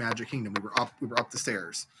at Magic Kingdom. We were up the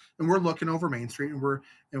stairs, and we're looking over Main Street, and we're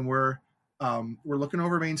looking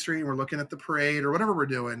over Main Street, and we're looking at the parade or whatever we're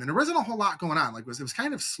doing, and there wasn't a whole lot going on. Like it was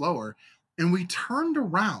kind of slower, and we turned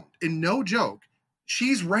around, and no joke,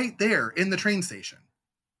 she's right there in the train station.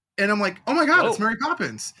 And I'm like, oh my God, It's Mary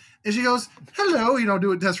Poppins. And she goes, hello,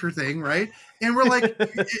 does her thing, right? And we're like,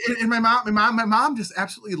 and my mom just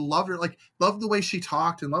absolutely loved her, like loved the way she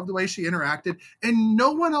talked and loved the way she interacted. And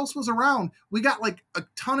no one else was around. We got like a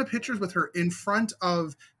ton of pictures with her in front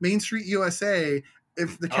of Main Street USA.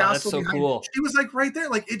 If the castle that's so behind, cool. She was like right there.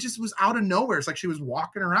 Like it just was out of nowhere. It's like she was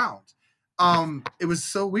walking around. It was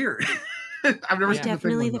so weird. I've never seen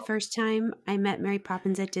definitely the first time I met Mary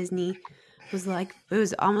Poppins at Disney. It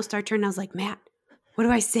was almost our turn. I was like, Matt, what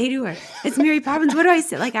do I say to her? It's Mary Poppins. What do I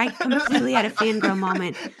say? Like, I completely had a fangirl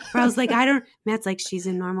moment where I was like, Matt's like, she's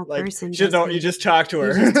a normal person. You just talk to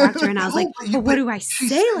her. And I was like, but what do I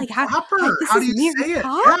say? Like, how do you say it?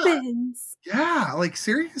 Poppins. Yeah, like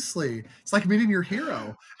seriously. It's like meeting your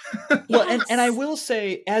hero. Well, and I will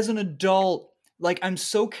say, as an adult, like I'm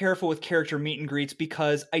so careful with character meet and greets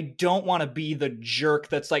because I don't want to be the jerk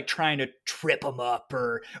that's like trying to trip them up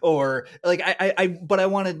or like but I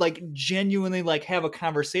want to like genuinely like have a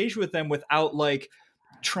conversation with them without like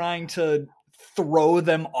trying to throw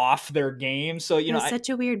them off their game. So, it's such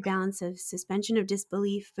a weird balance of suspension of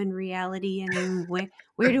disbelief and reality. And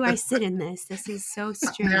where do I sit in this? This is so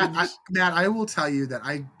strange. Matt, I will tell you that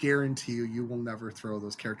I guarantee you will never throw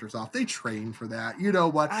those characters off. They train for that. You know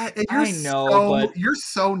what? But you're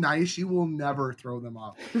so nice. You will never throw them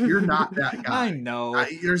off. You're not that guy. I know.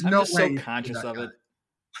 There's I'm no just way. So conscious of it.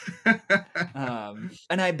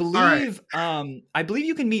 And I believe, I believe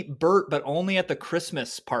you can meet Bert, but only at the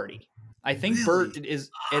Christmas party. I think really? Bert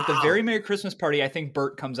is at the very Merry Christmas party. I think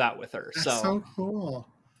Bert comes out with her. That's so cool.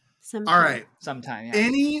 Sometime. All right. Sometime. Yeah.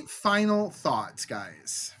 Any final thoughts,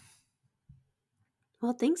 guys?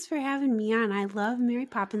 Well, thanks for having me on. I love Mary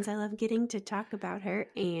Poppins. I love getting to talk about her.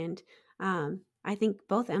 And I think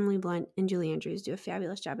both Emily Blunt and Julie Andrews do a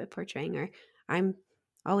fabulous job at portraying her. I'm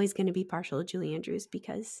always going to be partial to Julie Andrews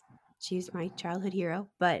because she's my childhood hero.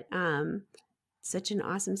 But such an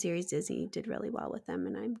awesome series. Disney did really well with them,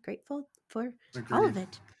 and I'm grateful for all of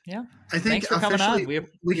it. Yeah. I think Thanks for coming on. We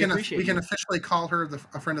appreciate can you. officially call her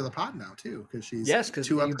a friend of the pod now too, because she's because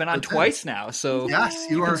you've been on twice now. So yes,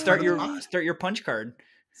 you are can start your punch card.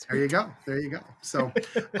 There you go. So,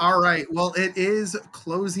 all right. Well, it is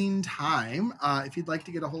closing time. If you'd like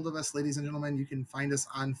to get a hold of us, ladies and gentlemen, you can find us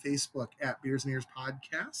on Facebook at Beers and Ears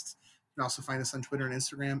Podcasts. You can also find us on Twitter and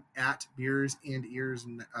Instagram at Beers Ears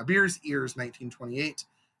 1928.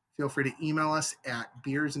 Feel free to email us at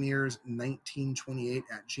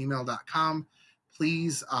beersandears1928@gmail.com.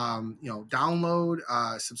 Please, download,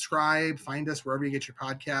 subscribe, find us wherever you get your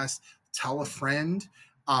podcasts. Tell a friend.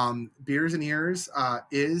 Beers and Ears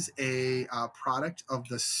is a product of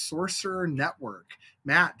the Sorcerer Network.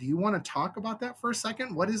 Matt, do you want to talk about that for a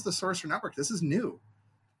second? What is the Sorcerer Network? This is new.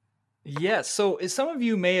 Yes. So some of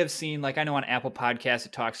you may have seen, like I know on Apple Podcasts,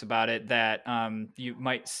 it talks about it, that you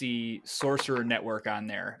might see Sorcerer Network on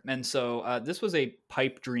there. And so this was a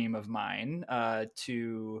pipe dream of mine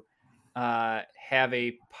to have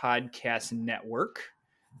a podcast network.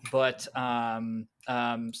 But so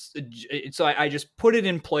I just put it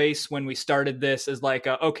in place when we started this as like,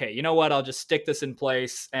 okay, you know what? I'll just stick this in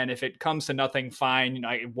place. And if it comes to nothing, fine,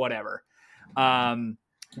 whatever. We have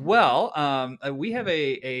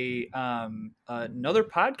another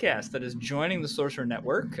podcast that is joining the Sorcerer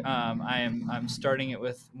Network. I'm starting it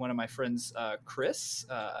with one of my friends, Chris,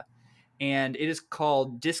 and it is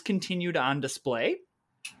called Discontinued on Display,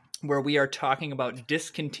 where we are talking about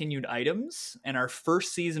discontinued items, and our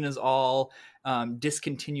first season is all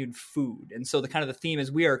discontinued food. And so the theme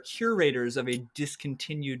is we are curators of a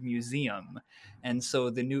discontinued museum. And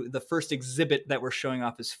so the first exhibit that we're showing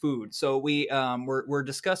off is food. So we're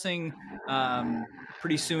discussing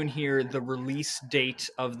pretty soon here the release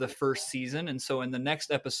date of the first season. And so in the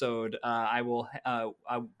next episode, I will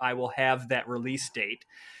have that release date.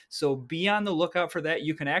 So be on the lookout for that.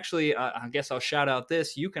 You can actually, I guess I'll shout out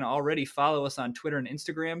this. You can already follow us on Twitter and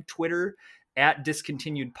Instagram. Twitter at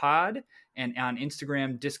Discontinued Pod, and on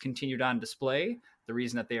Instagram, Discontinued on Display. The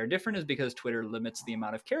reason that they are different is because Twitter limits the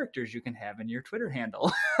amount of characters you can have in your Twitter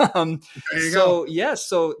handle. So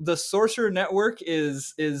the Sorcerer Network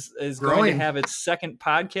is going to have its second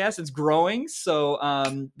podcast. It's growing.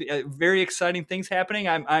 So very exciting things happening.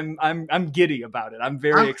 I'm giddy about it. I'm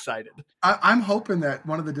very excited. I'm hoping that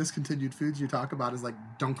one of the discontinued foods you talk about is like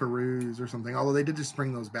Dunkaroos or something. Although they did just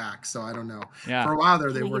bring those back, so I don't know. Yeah. For a while there,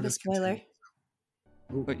 Can they I were give a spoiler?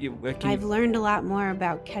 But I've learned a lot more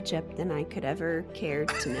about ketchup than I could ever care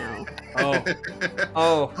to know.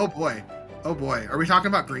 Oh boy. Are we talking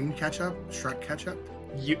about green ketchup? Shrek ketchup?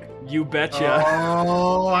 You betcha.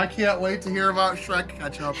 Oh, I can't wait to hear about Shrek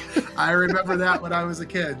ketchup. I remember that when I was a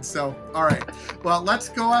kid. So, all right. Well, let's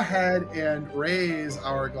go ahead and raise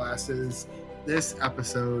our glasses. This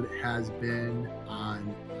episode has been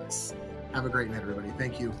on us. Have a great night, everybody.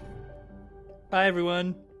 Thank you. Bye,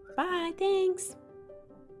 everyone. Bye. Thanks.